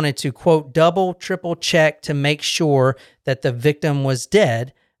because he wanted to, quote, double, triple check to make sure that the victim was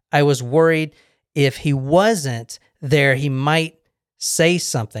dead. I was worried if he wasn't there, he might say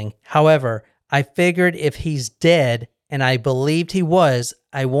something. However, I figured if he's dead, and I believed he was,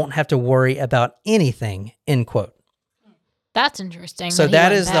 I won't have to worry about anything, end quote. That's interesting. So he that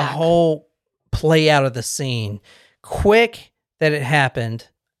went is the back. whole play out of the scene. Quick that it happened.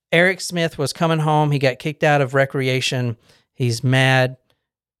 Eric Smith was coming home. He got kicked out of recreation. He's mad.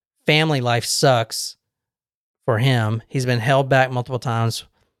 Family life sucks for him. He's been held back multiple times,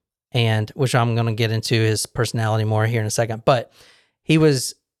 and which I'm going to get into his personality more here in a second. But he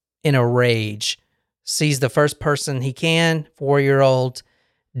was in a rage. Sees the first person he can, 4-year-old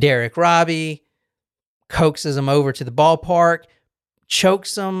Derek Robbie, coaxes him over to the ballpark,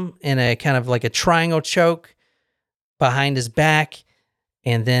 chokes him in a kind of like a triangle choke behind his back,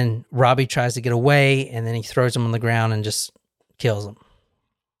 and then Robbie tries to get away, and then he throws him on the ground and just kills him.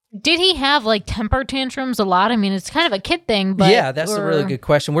 Did he have like temper tantrums a lot? I mean, it's kind of a kid thing, but Yeah, that's a really good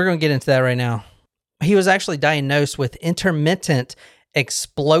question. We're going to get into that right now. He was actually diagnosed with intermittent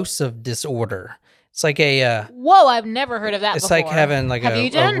explosive disorder. It's like a Whoa, I've never heard of that it's before. like having like Have you a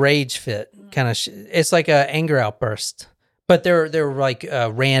done? rage fit kind of it's like a anger outburst, but they're like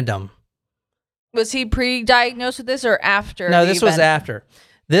random. Was he pre-diagnosed with this or after? No, the this was event? after.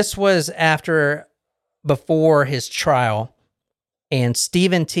 This was after, before his trial. And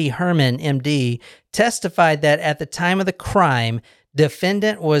Stephen T. Herman, MD, testified that at the time of the crime,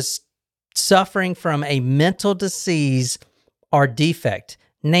 defendant was suffering from a mental disease or defect,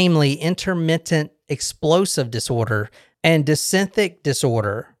 namely intermittent explosive disorder and dysenthic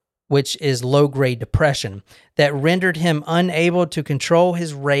disorder, which is low-grade depression, that rendered him unable to control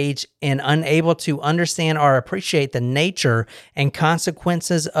his rage and unable to understand or appreciate the nature and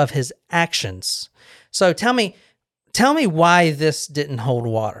consequences of his actions. So tell me why this didn't hold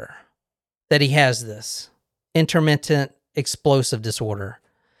water, that he has this intermittent explosive disorder.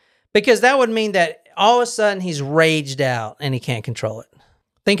 Because that would mean that all of a sudden he's raged out and he can't control it.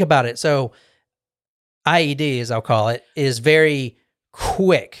 Think about it. So IED, as I'll call it, is very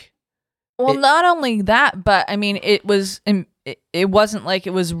quick. Well, not only that, but I mean, it wasn't like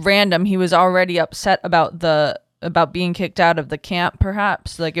it was random. He was already upset about being kicked out of the camp,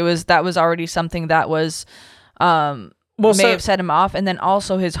 perhaps. Like that was already something that was have set him off, and then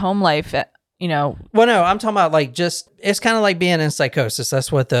also his home life. Well, no, I'm talking about like it's kind of like being in psychosis.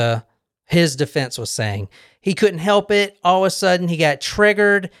 That's what his defense was saying. He couldn't help it. All of a sudden, he got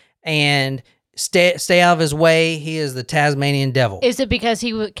triggered and stay out of his way. He is the Tasmanian devil. Is it because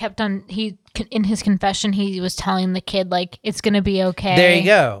kept on, in his confession, he was telling the kid, like, it's going to be okay? There you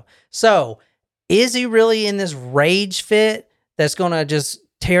go. So, is he really in this rage fit that's going to just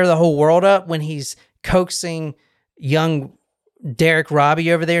tear the whole world up when he's coaxing young Derek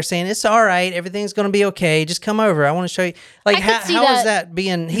Robbie over there saying, it's all right, everything's going to be okay, just come over, I want to show you. Like, how is that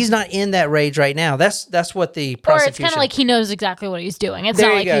being, he's not in that rage right now. That's what the prosecution. Or it's kind of like he knows exactly what he's doing. It's there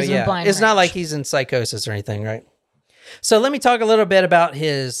not like go, he's in blind It's rage. not like he's in psychosis or anything, right? So let me talk a little bit about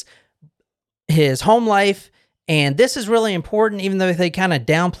his home life. And this is really important, even though they kind of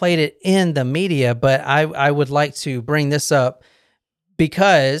downplayed it in the media, but I would like to bring this up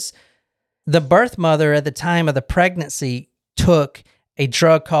because the birth mother at the time of the pregnancy took a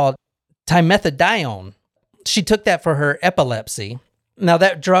drug called timethadione. She took that for her epilepsy. Now,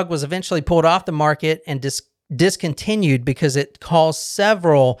 that drug was eventually pulled off the market and discontinued because it caused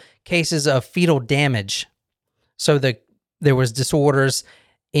several cases of fetal damage. So there was disorders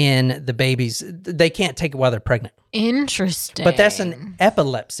in the babies. They can't take it while they're pregnant. Interesting. But that's an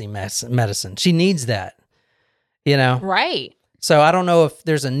epilepsy medicine. She needs that, Right. So I don't know if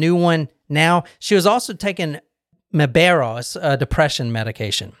there's a new one now. She was also taking Mebaros, a depression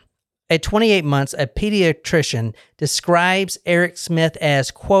medication. At 28 months, a pediatrician describes Eric Smith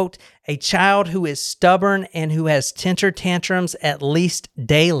as, quote, a child who is stubborn and who has temper tantrums at least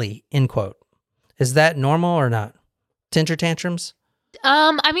daily, end quote. Is that normal or not? Temper tantrums?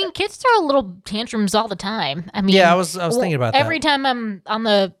 I mean, kids throw little tantrums all the time. I mean, Yeah, I was thinking about that. Every time I'm on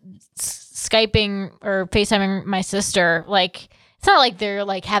the Skyping or FaceTiming my sister, like, it's not like they're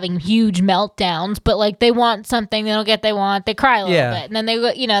like having huge meltdowns, but like they want something, they don't get what they want, they cry a little bit, and then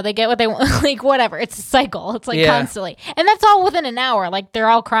they get what they want, like whatever. It's a cycle. It's like constantly, and that's all within an hour. Like they're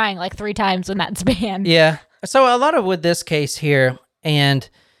all crying like 3 times in that span. Yeah. So a lot of with this case here, and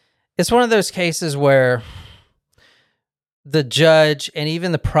it's one of those cases where the judge and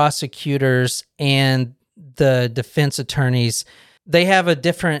even the prosecutors and the defense attorneys, they have a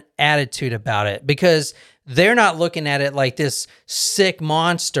different attitude about it because they're not looking at it like this sick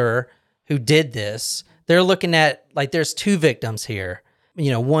monster who did this. They're looking at like there's 2 victims here.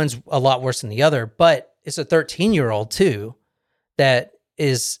 One's a lot worse than the other, but it's a 13-year-old too that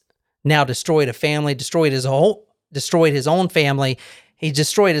is now destroyed a family, destroyed his whole destroyed his own family. He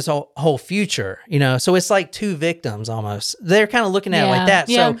destroyed his whole future, you know? So it's like two victims almost. They're kind of looking at it like that.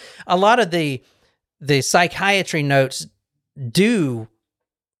 Yeah. So a lot of the psychiatry notes do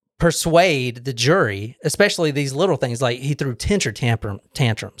persuade the jury, especially these little things like he threw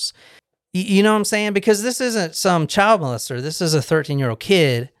tantrums. You know what I'm saying? Because this isn't some child molester. This is a 13-year-old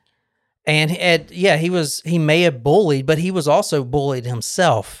kid. And he may have bullied, but he was also bullied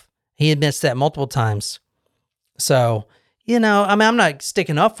himself. He admits that multiple times. So, you know, I mean, I'm not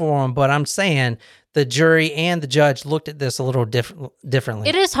sticking up for him, but I'm saying the jury and the judge looked at this a little differently.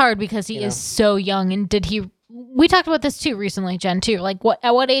 It is hard because he is so young. And we talked about this too recently, Jen, too. Like,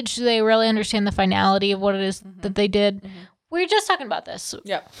 at what age do they really understand the finality of what it is that they did? We were just talking about this.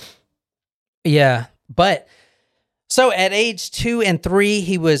 Yeah. Yeah, but so at age 2 and 3,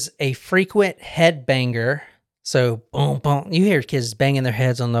 he was a frequent headbanger. So boom, boom. You hear kids banging their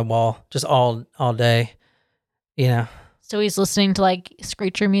heads on the wall just all day, you know. So he's listening to like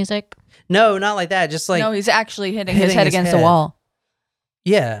screecher music? No, not like that. Just like no, he's actually hitting his head against the wall.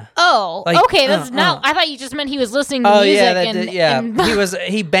 Yeah. Oh, Like, okay. That's not. I thought you just meant he was listening to Oh music. yeah, and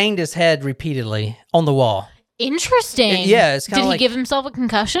he banged his head repeatedly on the wall. Interesting. Yeah, it's kind Did of he like give himself a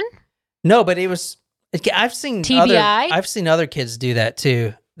concussion? No, but I've seen TBI? I've seen other kids do that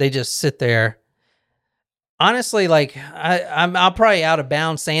too. They just sit there. Honestly, like I'm probably out of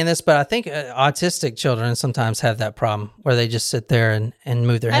bounds saying this, but I think autistic children sometimes have that problem where they just sit there and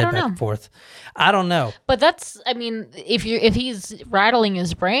move their head back and forth. I don't know. But that's, I mean, if he's rattling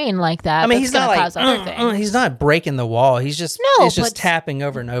his brain like that, I mean, that's he's not gonna like cause other things. he's not breaking the wall. He's just but tapping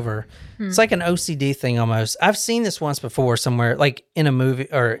over and over. It's like an OCD thing almost. I've seen this once before somewhere, like in a movie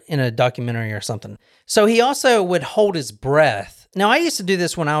or in a documentary or something. So he also would hold his breath. Now, I used to do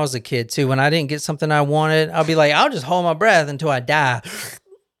this when I was a kid too. When I didn't get something I wanted, I'll be like, I'll just hold my breath until I die,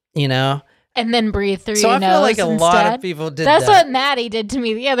 you know? And then breathe through So your I nose feel like a lot instead. of people did That's that. what Maddie did to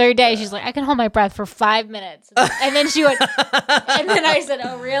me the other day. She's like, I can hold my breath for 5 minutes. And then she went, and then I said,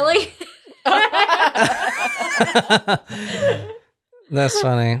 oh, really? That's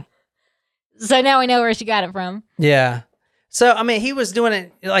funny. So now we know where she got it from. Yeah. So, I mean, he was doing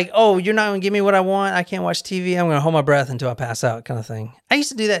it like, oh, you're not going to give me what I want. I can't watch TV. I'm going to hold my breath until I pass out kind of thing. I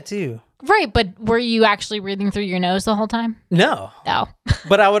used to do that too. Right, but were you actually breathing through your nose the whole time? No. No.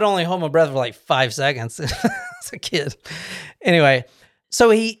 But I would only hold my breath for like 5 seconds as a kid. Anyway,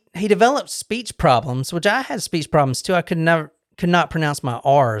 so he developed speech problems, which I had speech problems too. I could not pronounce my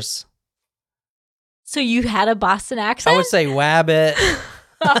R's. So you had a Boston accent? I would say wabbit.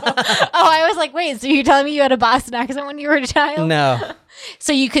 I was like, wait, so you're telling me you had a Boston accent when you were a child? No.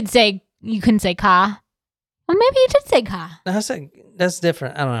 So you couldn't say ka? Well, maybe you did say ka. That's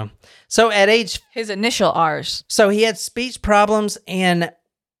different. I don't know. So at his initial R's. So he had speech problems, and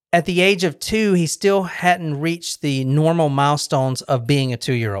at the age of 2, he still hadn't reached the normal milestones of being a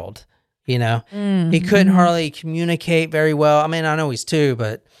 2-year-old. You know, he couldn't hardly communicate very well. I mean, I know he's 2,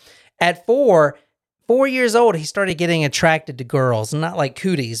 but at 4 years old, he started getting attracted to girls, not like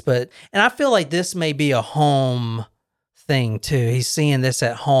cooties, and I feel like this may be a home thing too. He's seeing this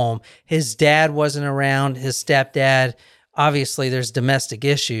at home. His dad wasn't around, his stepdad. Obviously, there's domestic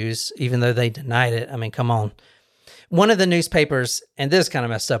issues, even though they denied it. I mean, come on. One of the newspapers, and this is kind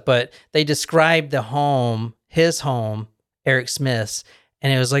of messed up, but they described the home, his home, Eric Smith's,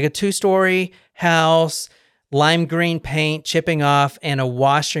 and it was like a 2-story house, lime green paint chipping off, and a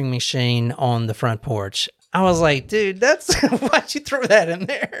washing machine on the front porch. I was like, dude, that's why'd you throw that in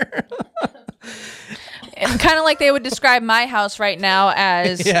there? And kind of like they would describe my house right now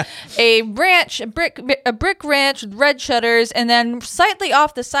as a ranch, a brick ranch with red shutters, and then slightly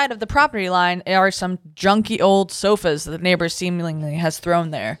off the side of the property line are some junky old sofas that the neighbor seemingly has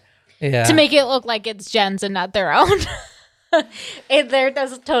thrown there. Yeah. To make it look like it's Jen's and not their own.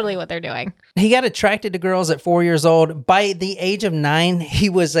 That's totally what they're doing. He got attracted to girls at 4 years old. By the age of 9, he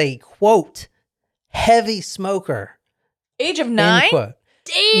was a, quote, heavy smoker. Age of 9?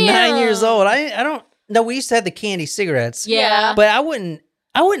 Damn. 9 years old. I don't know. We used to have the candy cigarettes. Yeah. But I wouldn't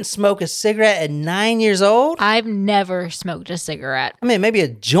smoke a cigarette at 9 years old. I've never smoked a cigarette. I mean, maybe a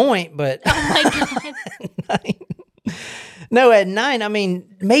joint, but Oh my God. 9. No, at 9, I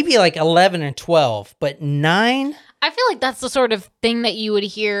mean, maybe like 11 or 12, but 9? I feel like that's the sort of thing that you would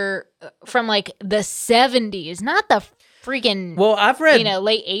hear from like the 70s, not the freaking Well, I've read,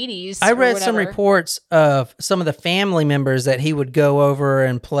 late 80s. I or read some whatever. reports of some of the family members that he would go over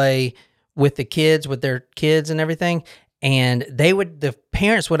and play with the kids, with their kids and everything. And the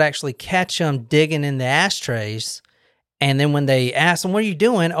parents would actually catch them digging in the ashtrays. And then when they asked them, what are you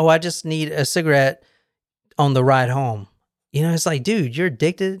doing? Oh, I just need a cigarette on the ride home. You know, it's like, dude, you're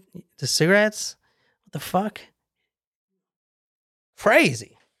addicted to cigarettes? What the fuck?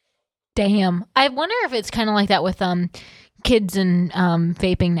 Crazy. Damn. I wonder if it's kind of like that with kids and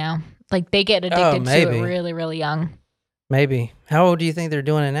vaping now. Like they get addicted to it really, really young. Maybe. How old do you think they're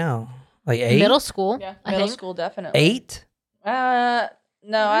doing it now? Like 8? Middle school. Yeah, I middle think. school definitely. 8? No, I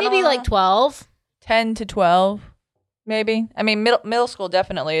don't Maybe know. like 12. 10 to 12, maybe. I mean, middle school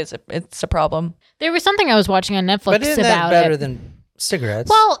definitely it's a problem. There was something I was watching on Netflix But isn't about that better it. than cigarettes?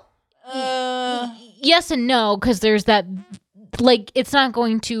 Well, Uh, yes and no, because there's that, like, it's not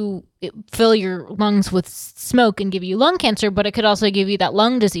going to fill your lungs with smoke and give you lung cancer, but it could also give you that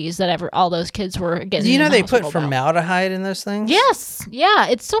lung disease that all those kids were getting. Do you know in the they put hospital about. formaldehyde in those things? Yes. Yeah.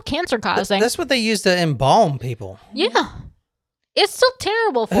 It's still cancer causing. That's what they use to embalm people. Yeah. It's still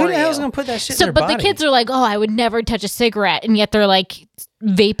terrible for you. Who the hell's going to put that shit in their But body? the kids are like, oh, I would never touch a cigarette. And yet they're like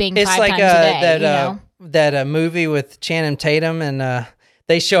vaping It's 5 like times a day. that movie with Channing Tatum, and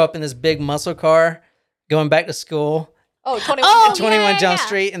they show up in this big muscle car going back to school. oh, 21. Oh, 21 yeah. Jump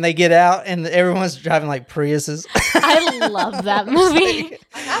Street, and they get out, and everyone's driving like Priuses. I love that movie.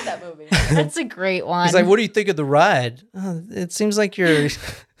 I have that movie. That's a great one. He's like, "What do you think of the ride?" It seems like you're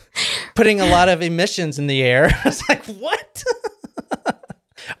putting a lot of emissions in the air. I was like, "What?"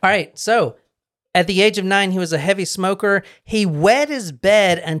 All right, so at the age of 9, he was a heavy smoker. He wet his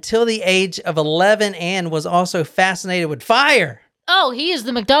bed until the age of 11 and was also fascinated with fire. Oh, he is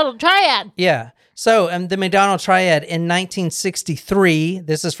the McDonald Triad. Yeah. So the McDonald Triad in 1963,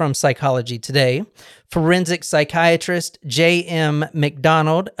 this is from Psychology Today, forensic psychiatrist J.M.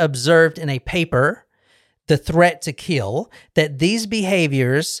 McDonald observed in a paper, The Threat to Kill, that these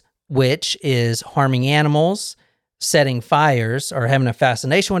behaviors, which is harming animals, setting fires or having a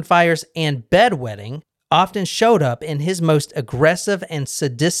fascination with fires, and bedwetting, often showed up in his most aggressive and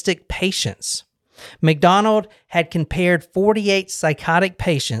sadistic patients. McDonald had compared 48 psychotic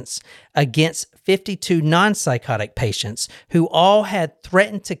patients against 52 non-psychotic patients who all had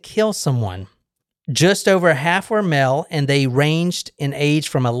threatened to kill someone. Just over half were male, and they ranged in age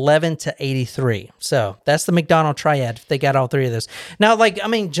from 11 to 83. So that's the McDonald Triad. They got all 3 of those. Now,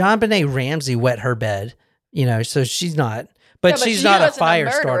 John Benet Ramsey wet her bed, so she's not. But Yeah, she's she not a wasn't fire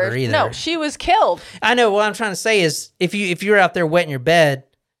murderer. starter either. No, she was killed. I know. What I'm trying to say is, if you're out there wetting your bed,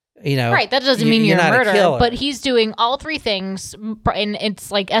 Right, that doesn't mean you're a not murderer, killer. but he's doing all 3 things, and it's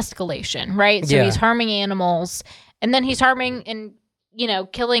like escalation, right? So Yeah. he's harming animals, and then he's harming and,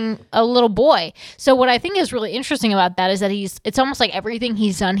 killing a little boy. So what I think is really interesting about that is that it's almost like everything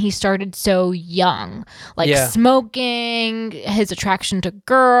he's done, he started so young. Like Yeah. smoking, his attraction to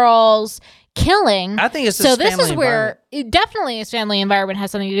girls, killing. I think it's so his this family is where definitely his family environment has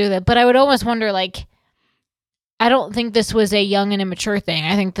something to do with it, but I would almost wonder, like, I don't think this was a young and immature thing.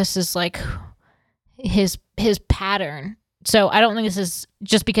 I think this is like his pattern. So I don't think this is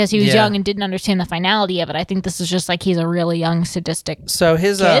just because he was young and didn't understand the finality of it. I think this is just like he's a really young sadistic. So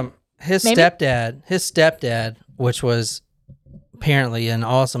his kid, his maybe? stepdad, which was apparently an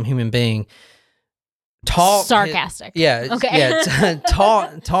awesome human being, taught Sarcastic.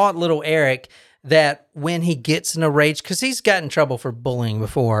 taught little Eric that when he gets in a rage, because he's got in trouble for bullying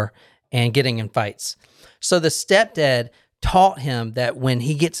before and getting in fights. So the stepdad taught him that when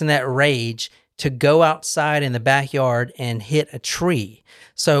he gets in that rage, to go outside in the backyard and hit a tree.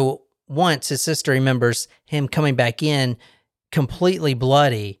 So once his sister remembers him coming back in completely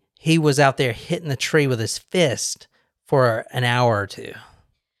bloody, he was out there hitting the tree with his fist for an hour or 2.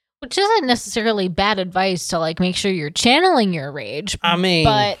 Which isn't necessarily bad advice to like make sure you're channeling your rage. I mean,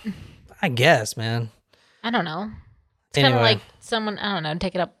 but I guess, man. I don't know. It's kind of Anyway. like someone, I don't know,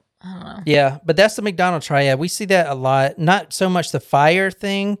 take it up. I don't know. Yeah, but that's the McDonald Triad. We see that a lot. Not so much the fire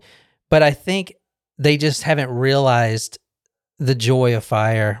thing, but I think they just haven't realized the joy of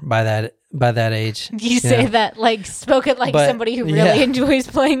fire by that age. You say Yeah. that like spoken like But, somebody who really yeah. enjoys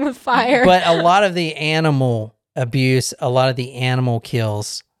playing with fire. But a lot of the animal abuse, a lot of the animal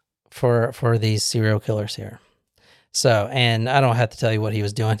kills for these serial killers here. So, and I don't have to tell you what he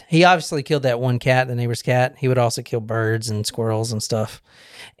was doing. He obviously killed that one cat, the neighbor's cat. He would also kill birds and squirrels and stuff.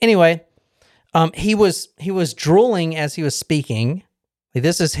 Anyway, he was drooling as he was speaking. Like,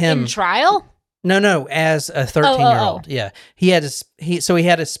 this is him. In trial? No, as a 13-year-old. Yeah. He had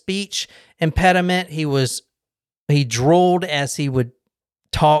a speech impediment. He drooled as he would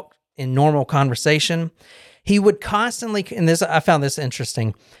talk in normal conversation. He would constantly, and this, I found this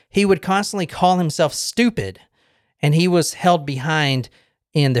interesting. He would constantly call himself stupid, and he was held behind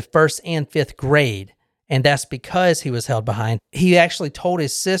in the 1st and 5th grade. And that's because he was held behind. He actually told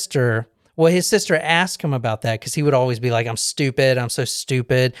his sister, his sister asked him about that because he would always be like, I'm stupid. I'm so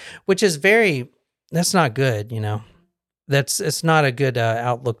stupid, which is that's not good, it's not a good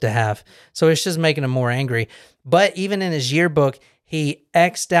outlook to have. So it's just making him more angry. But even in his yearbook, he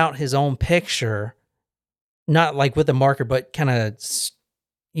X'd out his own picture, not like with a marker, but kind of,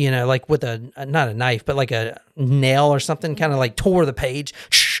 like with not a knife, but like a nail or something, kind of like tore the page,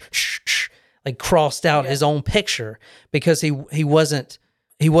 like crossed out his own picture because he wasn't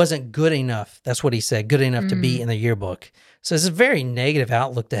good enough. That's what he said, good enough to be in the yearbook. So it's a very negative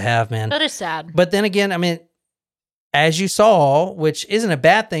outlook to have, man. That is sad. But then again, I mean, as you saw, which isn't a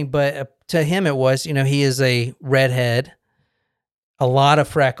bad thing, but to him it was, he is a redhead, a lot of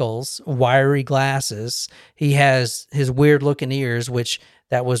freckles, wiry glasses. He has his weird looking ears, which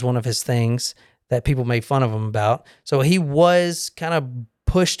that was one of his things that people made fun of him about. So he was kind of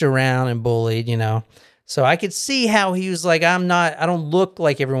pushed around and bullied, So I could see how he was like, I don't look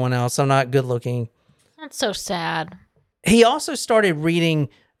like everyone else. I'm not good looking. That's so sad. He also started reading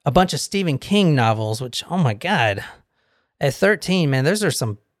a bunch of Stephen King novels, which, oh my God, at 13, man, those are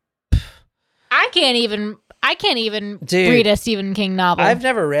some. I can't even read a Stephen King novel. I've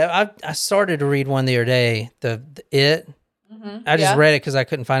never read. I started to read one the other day, the It. Mm-hmm. I just read it because I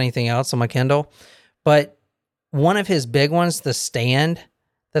couldn't find anything else on my Kindle. But one of his big ones, The Stand,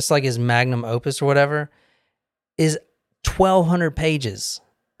 that's like his magnum opus or whatever, is 1,200 pages.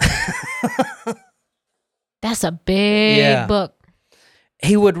 That's a big book.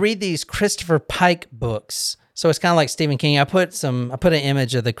 He would read these Christopher Pike books. So it's kind of like Stephen King. I put an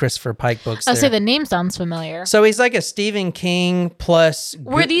image of the Christopher Pike books I'll there. say the name sounds familiar. So he's like a Stephen King plus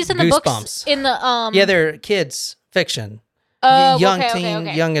Were these in the Goosebumps. books? In the Yeah, they're kids fiction.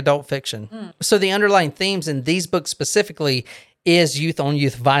 Young adult fiction. So the underlying themes in these books specifically is youth on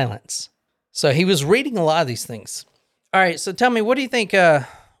youth violence. So he was reading a lot of these things. All right, so tell me, what do you think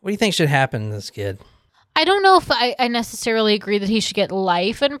should happen to this kid? I don't know if I necessarily agree that he should get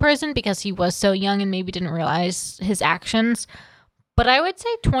life in prison because he was so young and maybe didn't realize his actions. But I would say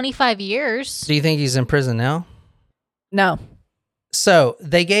 25 years. Do you think he's in prison now? No. So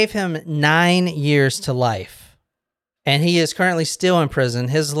they gave him 9 years to life, and he is currently still in prison.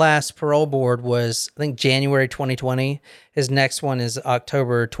 His last parole board was, I think, January 2020. His next one is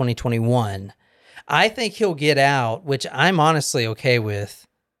October 2021. I think he'll get out, which I'm honestly okay with.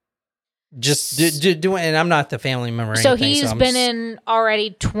 Just doing, and I'm not the family member. So he's been in already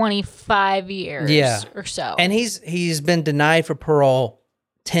 25 years or so. And he's been denied for parole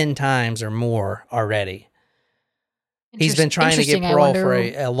 10 times or more already. He's been trying to get parole for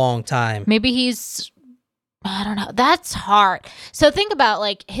a long time. Maybe I don't know. That's hard. So think about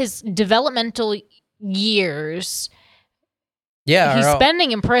like his developmental years. Yeah. He's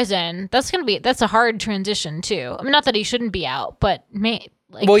spending in prison. That's a hard transition too. I mean, not that he shouldn't be out, but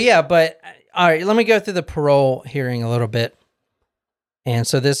well, yeah, but all right, let me go through the parole hearing a little bit. And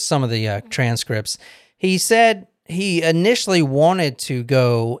so this is some of the transcripts. He said he initially wanted to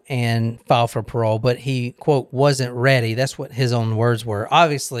go and file for parole, but he, quote, wasn't ready. That's what his own words were.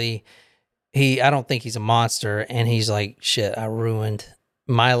 Obviously, I don't think he's a monster, and he's like, shit, I ruined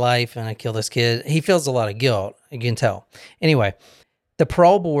my life and I killed this kid. He feels a lot of guilt, you can tell. Anyway, the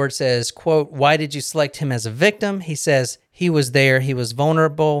parole board says, quote, why did you select him as a victim? He says, he was there. He was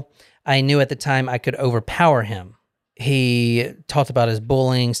vulnerable. I knew at the time I could overpower him. He talked about his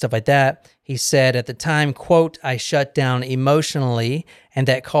bullying, stuff like that. He said at the time, quote, I shut down emotionally, and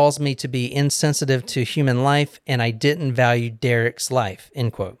that caused me to be insensitive to human life, and I didn't value Derek's life,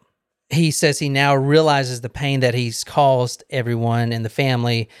 end quote. He says he now realizes the pain that he's caused everyone in the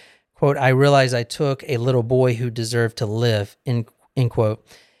family. Quote, I realized I took a little boy who deserved to live, end quote.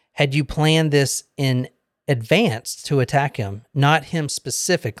 Had you planned this in advance to attack him, not him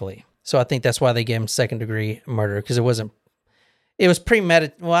specifically? So I think that's why they gave him second-degree murder, because it was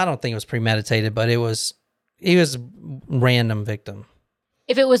premeditated. Well, I don't think it was premeditated, but he was a random victim.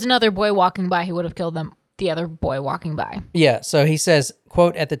 If it was another boy walking by, he would have killed the other boy walking by. Yeah, so he says,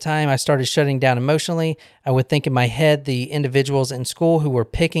 quote, at the time I started shutting down emotionally, I would think in my head the individuals in school who were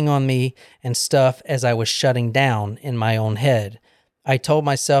picking on me and stuff as I was shutting down in my own head. I told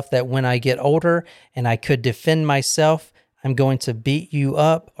myself that when I get older and I could defend myself, I'm going to beat you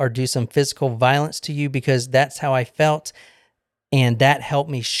up or do some physical violence to you because that's how I felt. And that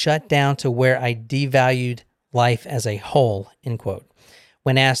helped me shut down to where I devalued life as a whole, end quote.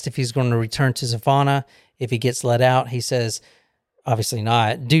 When asked if he's going to return to Savannah, if he gets let out, he says, obviously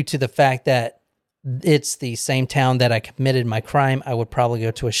not. Due to the fact that it's the same town that I committed my crime, I would probably go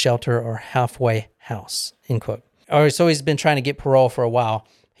to a shelter or halfway house, end quote. All right, so he's been trying to get parole for a while.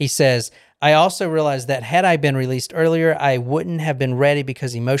 He says, I also realized that had I been released earlier, I wouldn't have been ready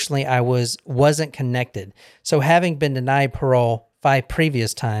because emotionally I wasn't connected. So having been denied parole 5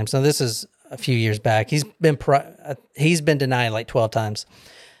 previous times, now this is a few years back, he's been denied like 12 times.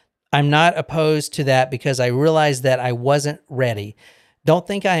 I'm not opposed to that because I realized that I wasn't ready. Don't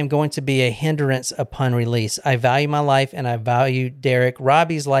think I am going to be a hindrance upon release. I value my life and I value Derek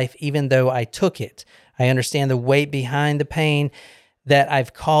Robbie's life even though I took it. I understand the weight behind the pain that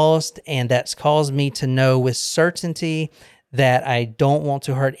I've caused, and that's caused me to know with certainty that I don't want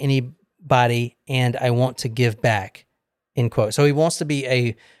to hurt anybody and I want to give back, end quote. So he wants to be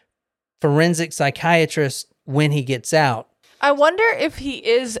a forensic psychiatrist when he gets out. I wonder if he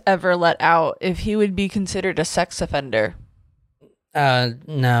is ever let out, if he would be considered a sex offender.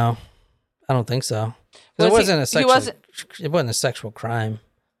 No, I don't think so. It wasn't a sexual crime.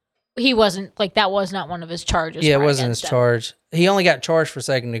 He wasn't, like, that was not one of his charges. Yeah, it wasn't his charge. He only got charged for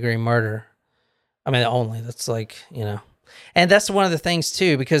second-degree murder. I mean, only. That's like, And that's one of the things,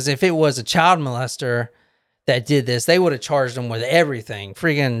 too, because if it was a child molester that did this, they would have charged him with everything.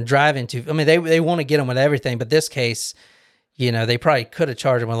 Freaking driving to... I mean, they want to get him with everything, but this case, they probably could have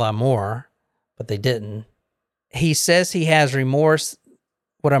charged him with a lot more, but they didn't. He says he has remorse.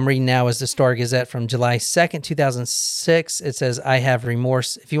 What I'm reading now is the Star Gazette from July 2nd, 2006. It says, I have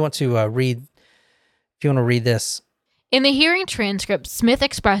remorse. If you want to read this. In the hearing transcript, Smith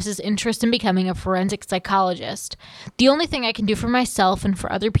expresses interest in becoming a forensic psychologist. The only thing I can do for myself and for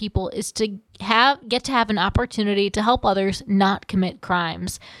other people is to get to have an opportunity to help others not commit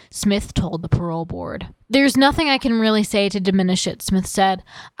crimes, Smith told the parole board. There's nothing I can really say to diminish it, Smith said.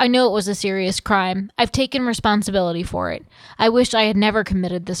 I know it was a serious crime. I've taken responsibility for it. I wish I had never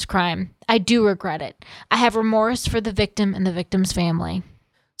committed this crime. I do regret it. I have remorse for the victim and the victim's family.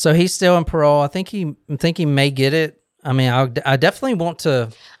 So he's still in parole. I think he may get it. I mean, I definitely want to...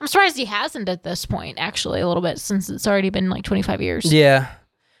 I'm surprised he hasn't at this point, actually, a little bit, since it's already been like 25 years. Yeah.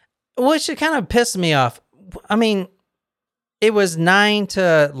 Which it kind of pissed me off. I mean, it was 9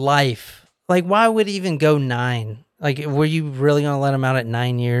 to life. Like, why would he even go 9? Like, were you really going to let him out at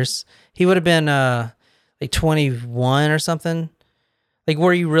 9 years? He would have been like 21 or something. Like,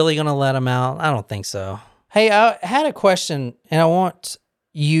 were you really going to let him out? I don't think so. Hey, I had a question, and I want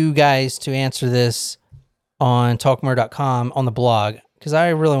you guys to answer this on talkmurder.com on the blog, because I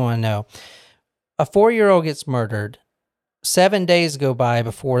really want to know. A 4-year-old gets murdered. 7 days go by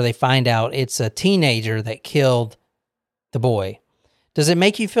before they find out it's a teenager that killed the boy. Does it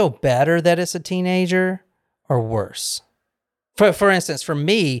make you feel better that it's a teenager or worse? For instance, for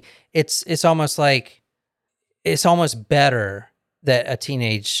me, it's almost like it's almost better that a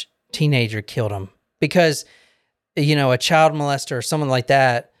teenager killed him, because a child molester or someone like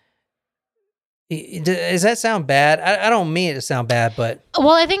that. Does that sound bad? I don't mean it to sound bad, but...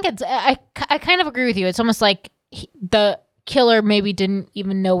 Well, I think I kind of agree with you. It's almost like the killer maybe didn't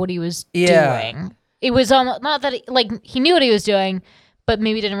even know what he was doing. It was almost, not that he knew what he was doing, but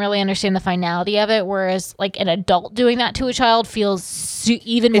maybe didn't really understand the finality of it, whereas like an adult doing that to a child feels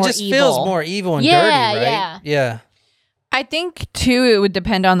even more evil. It just feels more evil and dirty, right? Yeah. I think, too, it would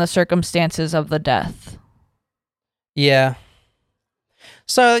depend on the circumstances of the death. Yeah.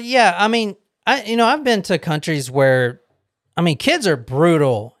 So, yeah, I mean... I've been to countries where, kids are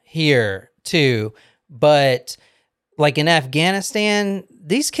brutal here too, but like in Afghanistan,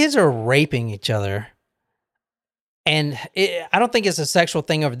 these kids are raping each other. And I don't think it's a sexual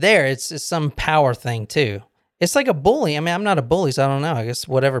thing over there. It's some power thing too. It's like a bully. I'm not a bully, so I don't know. I guess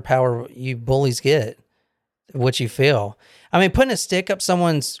whatever power you bullies get, what you feel. Putting a stick up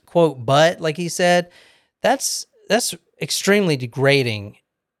someone's, quote, butt, like he said, that's extremely degrading.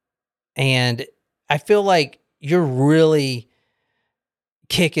 And I feel like you're really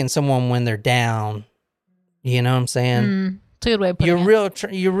kicking someone when they're down. You know what I'm saying? It's a good way of putting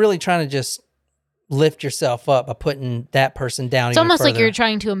it. You're really trying to just lift yourself up by putting that person down. It's almost further. Like you're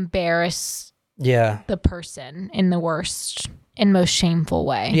trying to embarrass the person in the worst and most shameful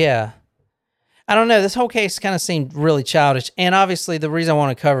way. Yeah. I don't know. This whole case kind of seemed really childish. And obviously the reason I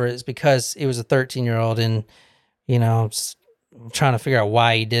want to cover it is because it was a 13-year-old and, I'm trying to figure out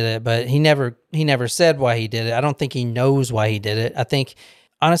why he did it, but he never said why he did it. I don't think he knows why he did it. I think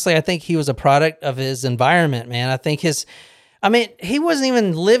he was a product of his environment, man. I think he wasn't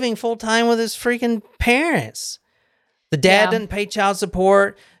even living full time with his freaking parents. The dad didn't pay child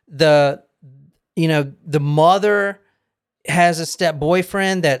support. The mother has a step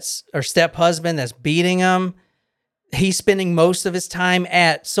boyfriend or step husband that's beating him. He's spending most of his time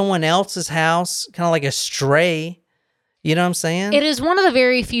at someone else's house, kind of like a stray. You know what I'm saying? It is one of the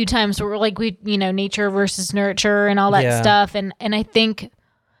very few times where nature versus nurture and all that stuff. And I think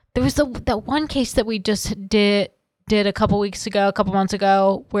there was that one case that we just did did a couple months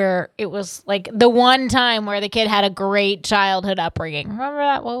ago, where it was like the one time where the kid had a great childhood upbringing. Remember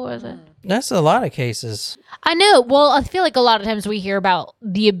that? What was it? That's a lot of cases. I know. Well, I feel like a lot of times we hear about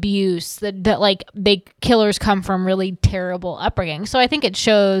the abuse that like killers come from really terrible upbringing. So I think it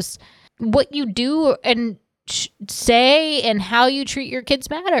shows what you do and say and how you treat your kids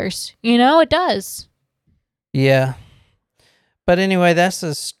matters. It does. Yeah. But anyway, that's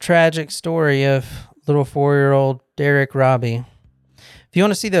this tragic story of little 4-year-old Derek Robbie. If you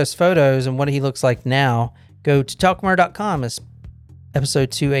want to see those photos and what he looks like now, go to talkmurder.com. It's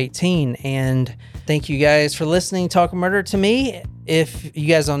episode 218. And thank you guys for listening, Talk Murder to me. If you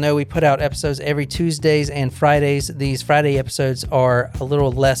guys don't know, we put out episodes every Tuesdays and Fridays. These Friday episodes are a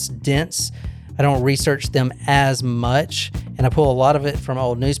little less dense. I don't research them as much, and I pull a lot of it from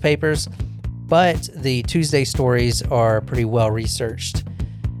old newspapers. But the Tuesday stories are pretty well researched,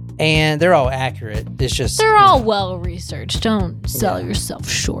 and they're all accurate. It's just they're all well researched. Don't sell yourself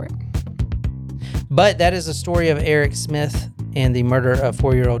short. But that is the story of Eric Smith and the murder of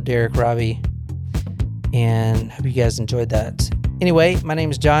 4-year-old Derek Robbie, and hope you guys enjoyed that. Anyway, my name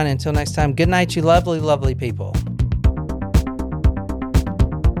is John. Until next time, good night, you lovely, lovely people.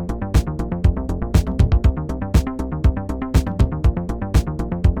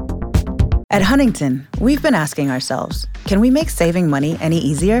 At Huntington, we've been asking ourselves, can we make saving money any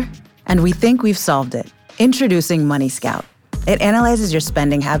easier? And we think we've solved it. Introducing Money Scout. It analyzes your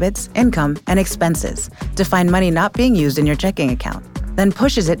spending habits, income, and expenses to find money not being used in your checking account, then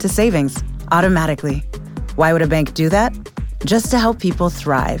pushes it to savings automatically. Why would a bank do that? Just to help people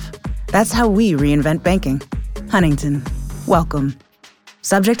thrive. That's how we reinvent banking. Huntington, welcome.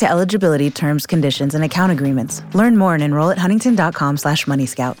 Subject to eligibility, terms, conditions, and account agreements. Learn more and enroll at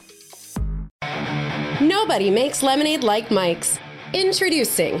huntington.com/moneyscout. Nobody makes lemonade like Mike's.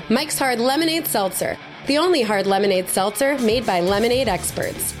 Introducing Mike's Hard Lemonade Seltzer, the only hard lemonade seltzer made by lemonade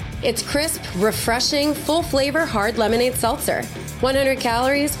experts. It's crisp, refreshing, full-flavor hard lemonade seltzer. 100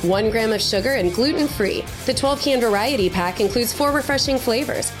 calories, 1 gram of sugar, and gluten-free. The 12-can variety pack includes 4 refreshing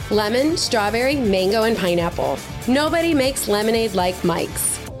flavors: lemon, strawberry, mango, and pineapple. Nobody makes lemonade like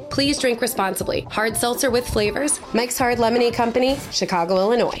Mike's. Please drink responsibly. Hard seltzer with flavors. Mike's Hard Lemonade Company, Chicago,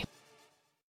 Illinois.